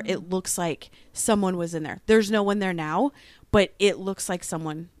floor. It looks like someone was in there. There's no one there now, but it looks like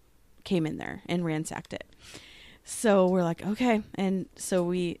someone came in there and ransacked it. So we're like, okay. And so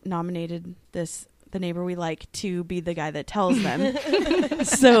we nominated the neighbor we like to be the guy that tells them.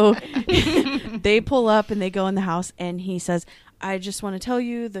 So they pull up, and they go in the house, and he says, I just want to tell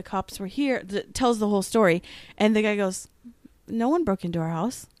you the cops were here. Tells the whole story. And the guy goes, no one broke into our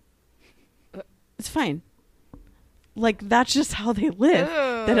house. It's fine. Like that's just how they live.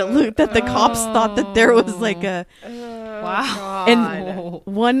 That the cops thought that there was like a wow. And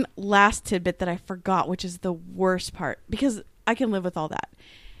one last tidbit that I forgot, which is the worst part, because I can live with all that.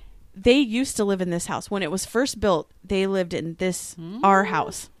 they used to live in this house. When it was first built, they lived in this, our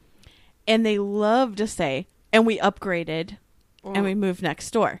house. And they love to say, and we upgraded and we moved next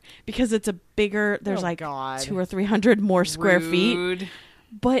door because it's a bigger, there's like 200 or 300 more square feet. Rude.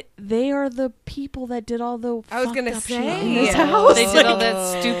 But they are the people that did all the I was gonna fucked up shit say. in this Yeah. house. They did all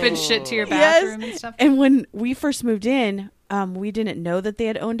that stupid shit to your bathroom and stuff. And when we first moved in, we didn't know that they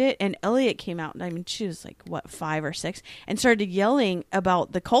had owned it. And Elliot came out, and I mean, she was like, 5 or 6, and started yelling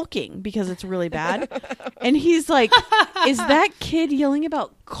about the caulking because it's really bad. And he's like, is that kid yelling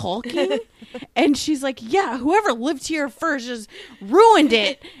about caulking? And she's like, yeah, whoever lived here first just ruined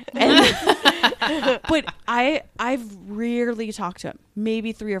it. And but I've rarely talked to him,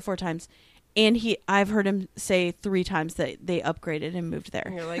 maybe 3 or 4 times. And I've heard him say 3 times that they upgraded and moved there.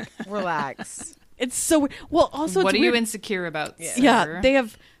 And you're like, relax. It's so well. Also, What it's are you weird. insecure about? Yeah, sir? they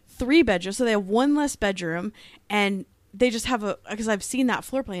have 3 bedrooms, so they have 1 less bedroom, and they just have because I've seen that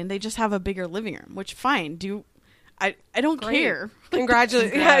floor plan. They just have a bigger living room, which fine. I don't Great. care.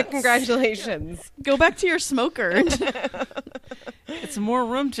 Congratulations. Go back to your smoker. It's more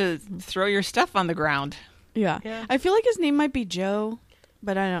room to throw your stuff on the ground. Yeah. Yeah. I feel like his name might be Joe,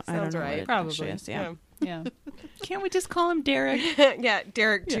 but I don't Sounds know. right. What it Probably. actually is. Yeah. Yeah. Can't we just call him Derek? Yeah,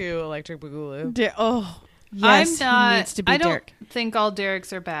 Derek 2, Electric Boogaloo. Yes, I'm not. he needs to be I don't Derek. think all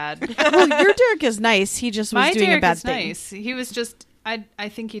Derek's are bad. Well, your Derek is nice. He just was My doing Derek a bad is thing. nice. He was just. I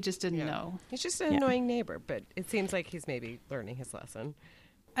think he just didn't know. He's just an annoying neighbor, but it seems like he's maybe learning his lesson.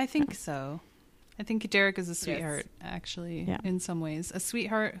 I think so. I think Derek is a sweetheart, actually, Yeah. in some ways. A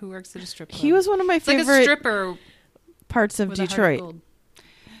sweetheart who works at a strip club. He was one of my It's like a favorite stripper parts of with a heart of Detroit. gold.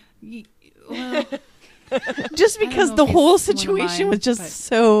 Well, Just don't because know the if he's whole one of situation mine, was just but-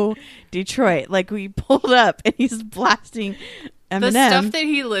 so Detroit. Like we pulled up and he's blasting Eminem. the stuff that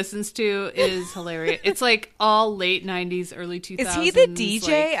he listens to is hilarious. It's like all late 90s, early 2000s. Is he the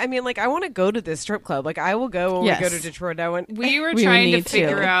DJ? like- I mean, like, I want to go to this strip club. Like, I will go when we go Yes. to Detroit. I want. we were We trying to need to.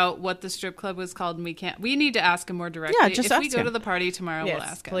 figure out what the strip club was called, and we can't. We need to ask him more directly. Yeah, just if we ask go him. to the party tomorrow, we'll Yes,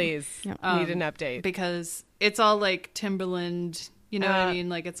 ask him. please. Yep. Need an update. Because it's all like Timberland. You know what I mean?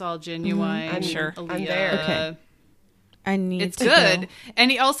 Like it's all genuine. I'm sure. I'm Aaliyah. there. Okay. I need It's to good. go. And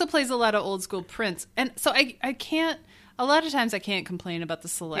he also plays a lot of old school Prince. And so I can't, a lot of times I can't complain about the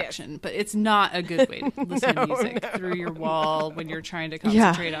selection, but it's not a good way to listen to music through your wall when you're trying to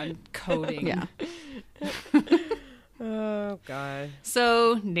concentrate on coding. Yeah. Oh God.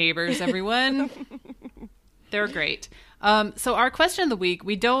 So, Neighbors, everyone. They're great. So, our question of the week,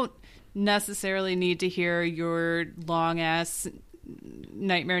 we don't necessarily need to hear your long ass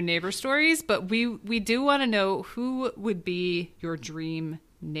nightmare neighbor stories, but we do want to know who would be your dream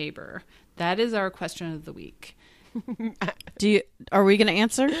neighbor. That is our question of the week. Are we going to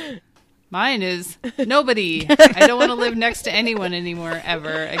answer? Mine is nobody. I don't want to live next to anyone anymore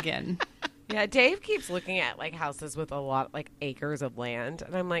ever again. Yeah, Dave keeps looking at like houses with a lot like acres of land,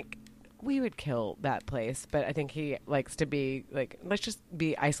 and I'm like, we would kill that place. But I think he likes to be like, let's just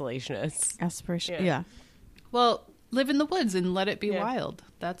be isolationists. Aspiration. Yeah. Well, live in the woods and let it be Yeah. wild.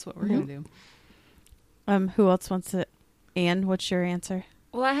 That's what we're going to do. Who else wants it? Anne, what's your answer?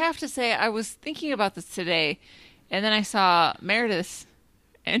 Well, I have to say, I was thinking about this today, and then I saw Meredith's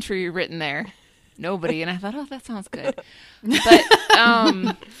entry written there, nobody, and I thought, oh, that sounds good.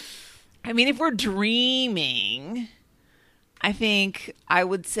 But, I mean, if we're dreaming, I think I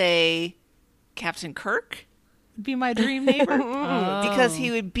would say Captain Kirk would be my dream neighbor because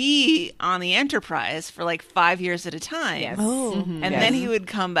he would be on the Enterprise for like 5 years at a time. Yes. And then he would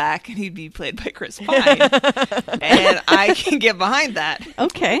come back and he'd be played by Chris Pine. And I can get behind that.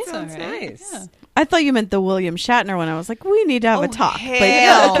 Okay. Sounds All right. nice. Yeah. I thought you meant the William Shatner one. I was like, we need to have a talk.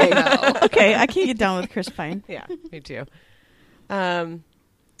 Hell But no. okay, I can get down with Chris Pine. Yeah, me too.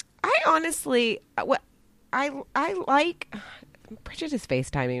 I honestly, what I like. Bridget is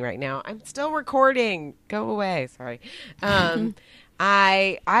FaceTiming right now. I'm still recording. Go away. Sorry.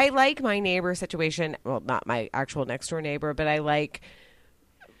 I like my neighbor situation. Well, not my actual next door neighbor, but I like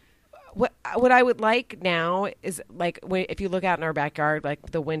what I would like now is like if you look out in our backyard,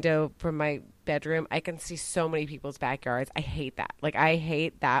 like the window from my bedroom, I can see so many people's backyards. I hate that. Like I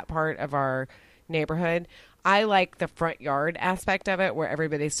hate that part of our neighborhood. I like the front yard aspect of it where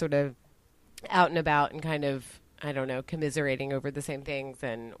everybody's sort of out and about and kind of, I don't know, commiserating over the same things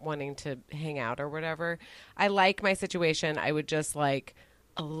and wanting to hang out or whatever. I like my situation. I would just like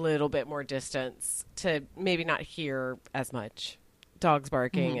a little bit more distance to maybe not hear as much dogs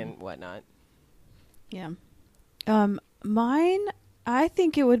barking and whatnot. Yeah. Mine, I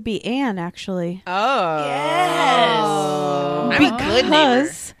think it would be Anne, actually. Oh. Yes. I'm a good neighbor.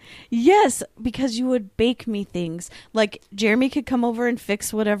 Because, Yes, because you would bake me things. Like Jeremy could come over and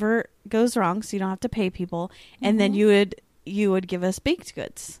fix whatever goes wrong, so you don't have to pay people, and then you would give us baked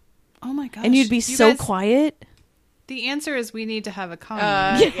goods, Oh my gosh. and you'd be You so guys- quiet. The answer is we need to have a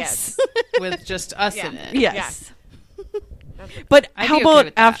commune Yes. with just us Yeah. in it. Yes. But I'd how be okay about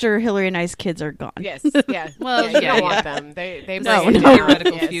with that. after Hillary and I's kids are gone? Yes. Yeah. Well, you yeah, don't yeah. want them. They No, bring it no. down.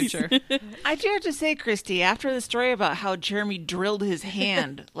 Theoretical Yes. future. I do have to say, Christy, after the story about how Jeremy drilled his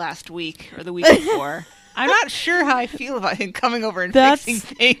hand last week or the week before, I'm not sure how I feel about him coming over and fixing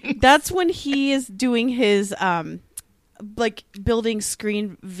things. That's when he is doing his like building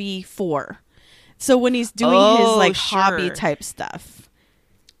screen V4. So when he's doing his Oh, like sure. hobby type stuff.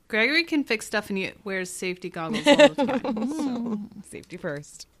 Gregory can fix stuff and he wears safety goggles all the time. So. Safety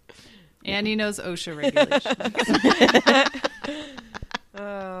first. And he knows OSHA regulations.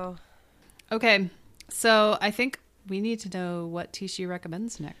 Oh. Okay, so I think we need to know what Tishi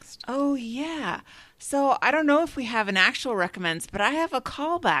recommends next. Oh, yeah. So I don't know if we have an actual recommends, but I have a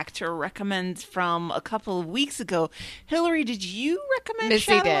callback to a recommends from a couple of weeks ago. Hillary, did you recommend Missy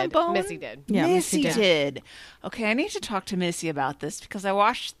Shadow and did. Bone? Missy did. Yeah, Missy Missy did. Okay, I need to talk to Missy about this because I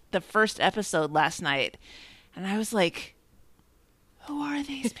watched the first episode last night and I was like, who are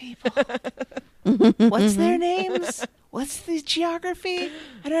these people? What's their names? What's the geography?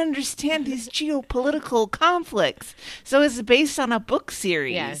 I don't understand these geopolitical conflicts. So it's based on a book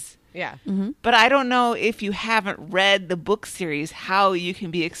series. Yes. Yeah. But I don't know if you haven't read the book series, how you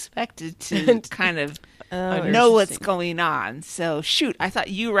can be expected to kind of know what's going on. So, shoot, I thought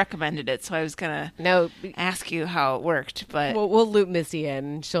you recommended it, so I was going to No. ask you how it worked. But We'll loop Missy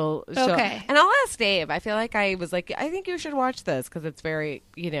in. She'll. Okay. And I'll ask Dave. I feel like I was like, I think you should watch this because it's very,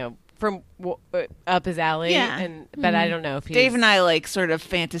 from up his alley. Yeah. But I don't know if he's... Dave and I like sort of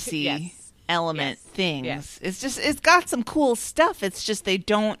fantasy Yes. element Yes. things. Yes. It's got some cool stuff. It's just they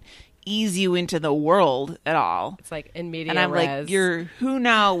don't ease you into the world at all. It's like in media And I'm res. like, you're who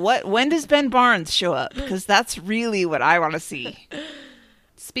now? What? When does Ben Barnes show up? Because that's really what I want to see.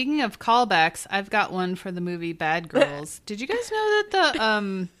 Speaking of callbacks, I've got one for the movie Bad Girls. Did you guys know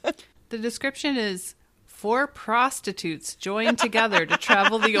that the description is 4 prostitutes joined together to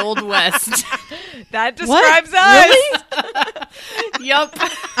travel the Old West? That What? describes us. Really? Yup.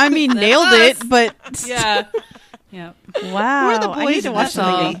 I mean, nailed us. it, but Yeah. Yep. wow. Who are the I need boys to in watch that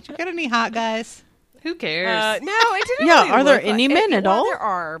them movie? again. Did you got any hot guys? Who cares? No, it didn't. Yeah, really are there look any like, men at all? There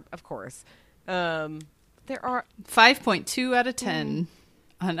are, of course. There are. 5.2 out of 10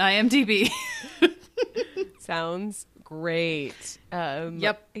 on IMDb. Sounds great.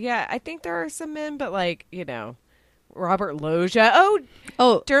 Yep. Yeah, I think there are some men, but Robert Loggia.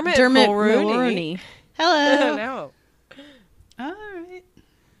 Oh, Dermot Mulroney. Hello. No, All right.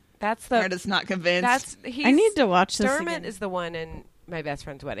 that's Meredith's not convinced. I need to watch this Dermot again. is the one in My Best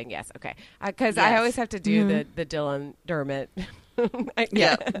Friend's Wedding. Yes, okay. Because Yes. I always have to do the Dylan Dermot.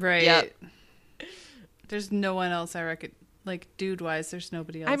 Yep. Right. Yep. There's no one else I reckon. Like, dude-wise, there's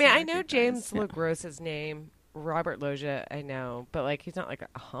nobody else. I mean, I know recognize. James LaGrosse's name. Robert Loggia, I know, but he's not like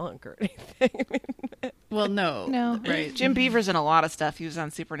a hunk or anything. Well, no. No. Right. Jim Beaver's in a lot of stuff. He was on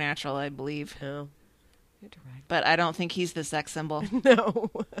Supernatural, I believe. No. But I don't think he's the sex symbol.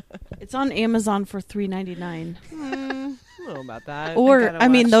 No. It's on Amazon for $3.99. I don't know about that. Or gotta I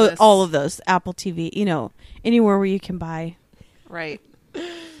mean, watch those, this. all of those Apple TV. Anywhere where you can buy. Right.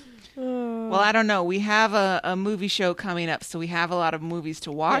 Well, I don't know. We have a movie show coming up, so we have a lot of movies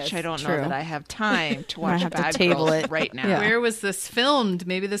to watch. Yes, I don't true. know that I have time to Might watch have to Bad table Girls it. right now. Yeah. Where was this filmed?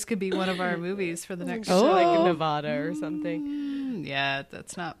 Maybe this could be one of our movies for the next Go to, show. Nevada or something. Yeah,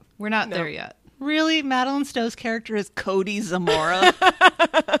 that's not. We're not there yet. Really? Madeline Stowe's character is Cody Zamora?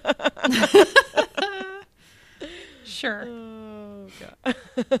 Sure. Oh god.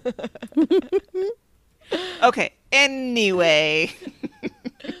 Okay. Anyway.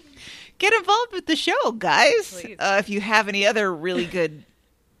 Get involved with the show, guys. Please. If you have any other really good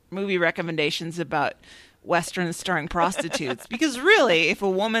movie recommendations about Westerns starring prostitutes. Because really, if a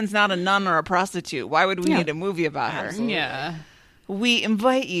woman's not a nun or a prostitute, why would we Yeah. need a movie about her? Yeah. We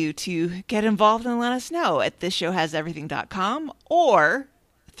invite you to get involved and let us know at thisshowhaseverything.com or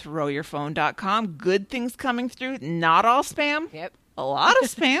throwyourphone.com. Good things coming through. Not all spam. Yep. A lot of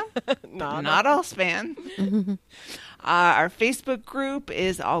spam. Not Not all spam. Our Facebook group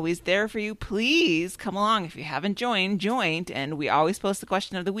is always there for you. Please come along. If you haven't joined, and we always post the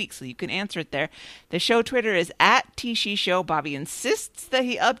question of the week, so you can answer it there. The show Twitter is @TSheShow. Bobby insists that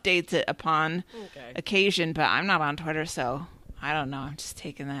he updates it upon occasion, but I'm not on Twitter, so I don't know. I'm just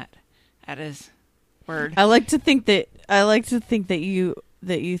taking that at his word. I like to think that you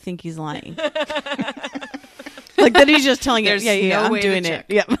think he's lying. Like that he's just telling There's it. Yeah, no I'm way to doing check.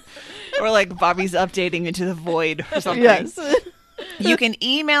 it. Yep. Or like Bobby's updating into the void or something. Yes. You can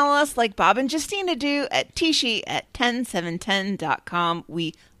email us like Bob and Justina do at tshe@10710.com.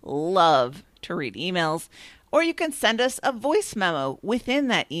 We love to read emails. Or you can send us a voice memo within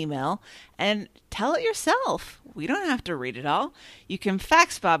that email and tell it yourself. We don't have to read it all. You can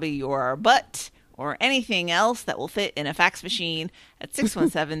fax Bobby your butt or anything else that will fit in a fax machine at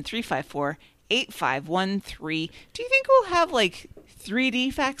 617-354-8513. Do you think we'll have like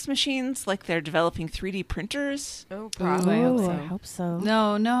 3D fax machines, like they're developing 3D printers? Oh, Ooh, probably. I hope Ooh, so. I hope so.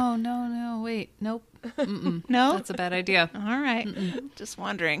 No. Wait, nope. Mm-mm. No? That's a bad idea. All right. Just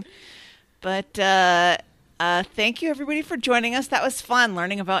wondering. But thank you, everybody, for joining us. That was fun,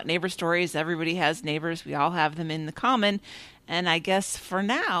 learning about neighbor stories. Everybody has neighbors. We all have them in the common. And I guess for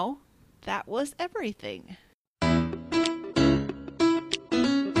now, that was everything.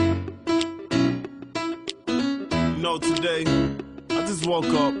 You know, today, I just woke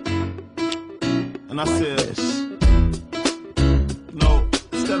up and I said, no,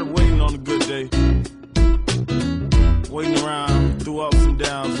 instead of waiting on a good day, waiting around through ups and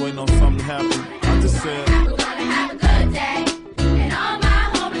downs, waiting on something to happen, I just said, We're gonna have a good day, and all my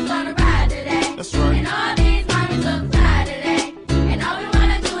homies gonna ride today. that's right. And all these mommies look fly today, and all we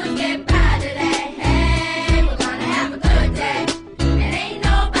wanna do is get by today. Hey, we're gonna have a good day, and ain't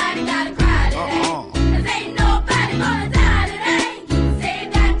nobody gotta cry today. 'Cause ain't nobody gonna die today. You can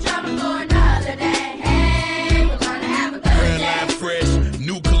save that drama for another day. Hey, we're gonna have a good Brand day. line fresh,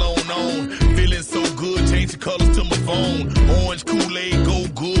 new cologne on. Feeling so good, change the colors to my phone. Orange Kool-Aid, go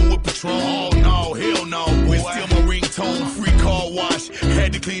good with Patron. Oh no, hell no, boy. Still my ringtone, free car wash.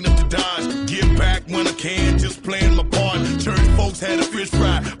 Had to clean up the Dodge. Give back when I can, just playing my part. Church folks had a fish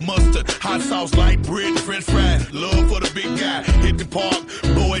fry, mustard, hot sauce, light bread, French fries. Love for the big guy, hit the park.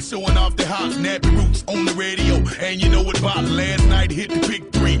 Boys showing off their hops, nappy roots on the radio. And you know what about last night, hit the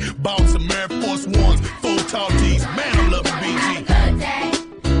pick 3. Bought some Air Force Ones, 4 tall tees. Man, I'm loving BG. Good day,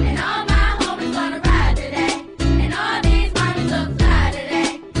 and all my homies gonna ride today, and all these mommies look fly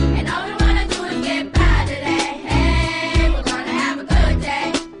today, and all we wanna do is get by today. Hey, we're gonna have a good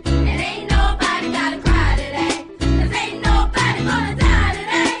day, and ain't nobody gotta cry today, 'cause ain't nobody gonna die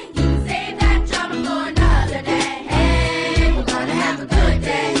today. You can save that drama for another day. Hey, we're gonna have a good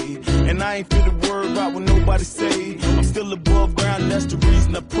day. And I ain't fit to worry about what nobody say. I'm still above ground, and that's the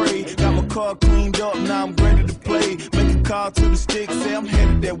reason I pray. Got my car cleaned up, now I'm ready to play. Make a call to the stick, say I'm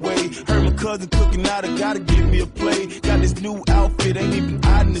headed that way. Heard my cousin cooking out, I gotta give me a play. Got this new outfit, ain't even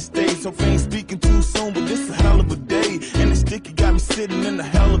out in the States. So if I ain't speaking too soon, but this a hell of a day. And the sticky got me sitting in a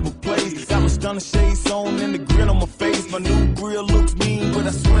hell of a place. Got my stunner shades on and the grin on my face. My new grill looks mean, but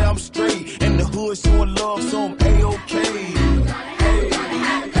I swear I'm straight. And the hood showing love, so I'm A-OK.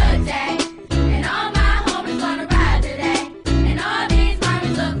 Have a good day, and all my homies gonna ride today, and all these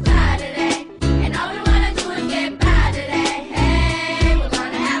mommies look fly today, and all we wanna do is get by today. Hey, we're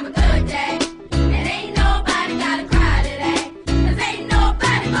gonna have a good day, and ain't nobody gotta cry today, 'cause ain't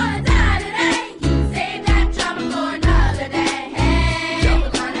nobody gonna die today. You can save that drama for another day. Hey, we're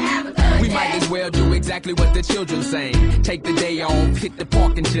gonna have a good We day. might as well do exactly what the children saying. Take the day off, hit the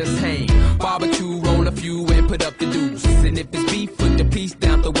park and just hang. Barbecue, roll a few and put up the deuce. And if it's beef, put the piece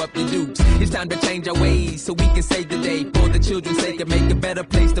down, throw up your dukes. It's time to change our ways so we can save the day. For the children's sake and make a better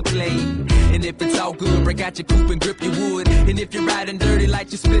place to play. And if it's all good, break out your coupe and grip your wood. And if you're riding dirty,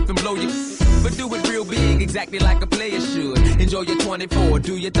 light your spliff and blow your... But do it real big, exactly like a player should. Enjoy your 24,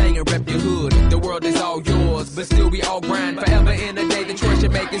 do your thing and rep your hood. The world is all yours, but still we all grind. Forever in a day, the choice you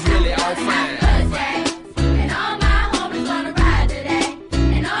make is really all fine. Good day, and all my homies gonna ride today,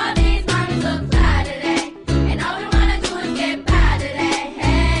 and all these mommies look fly today, and all we wanna do is get by today.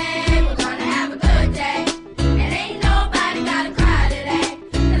 Hey, we're gonna have a good day, and ain't nobody gotta cry today,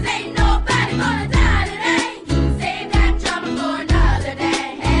 'cause ain't nobody gonna die today. You can save that drama for another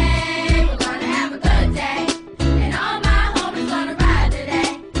day. Hey, we're gonna have a good day, and all my homies gonna ride today,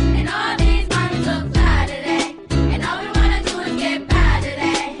 and all these mommies look fly today, and all we wanna do is get by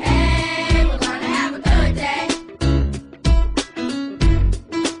today. Hey, we're gonna have a good day.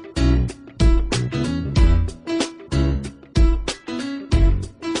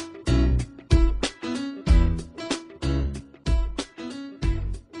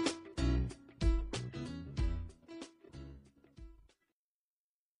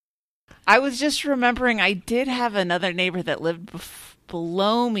 I was just remembering I did have another neighbor that lived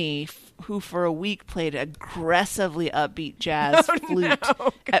below me who for a week played aggressively upbeat jazz flute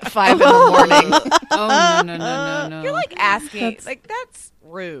at 5 in the morning. Oh, no. You're like asking, That's- like that's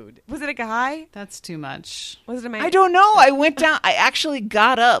rude. Was it a guy? That's too much. Was it a man? I don't know. I went down. I actually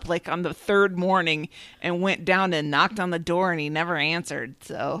got up like on the third morning and went down and knocked on the door and he never answered.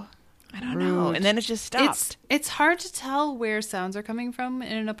 So I don't know. And then it just stopped. It's hard to tell where sounds are coming from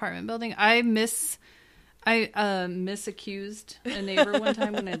in an apartment building. I misaccused a neighbor one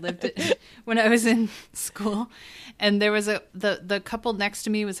time when I was in school, and there was the couple next to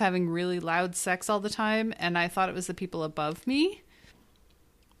me was having really loud sex all the time, and I thought it was the people above me,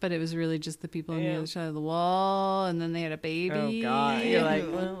 but it was really just the people on the other side of the wall, and then they had a baby. Oh God! You're like,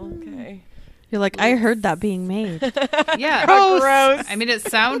 well, okay. You're like, I heard that being made. Yeah, Gross. I mean, it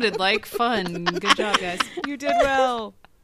sounded like fun. Good job, guys. You did well.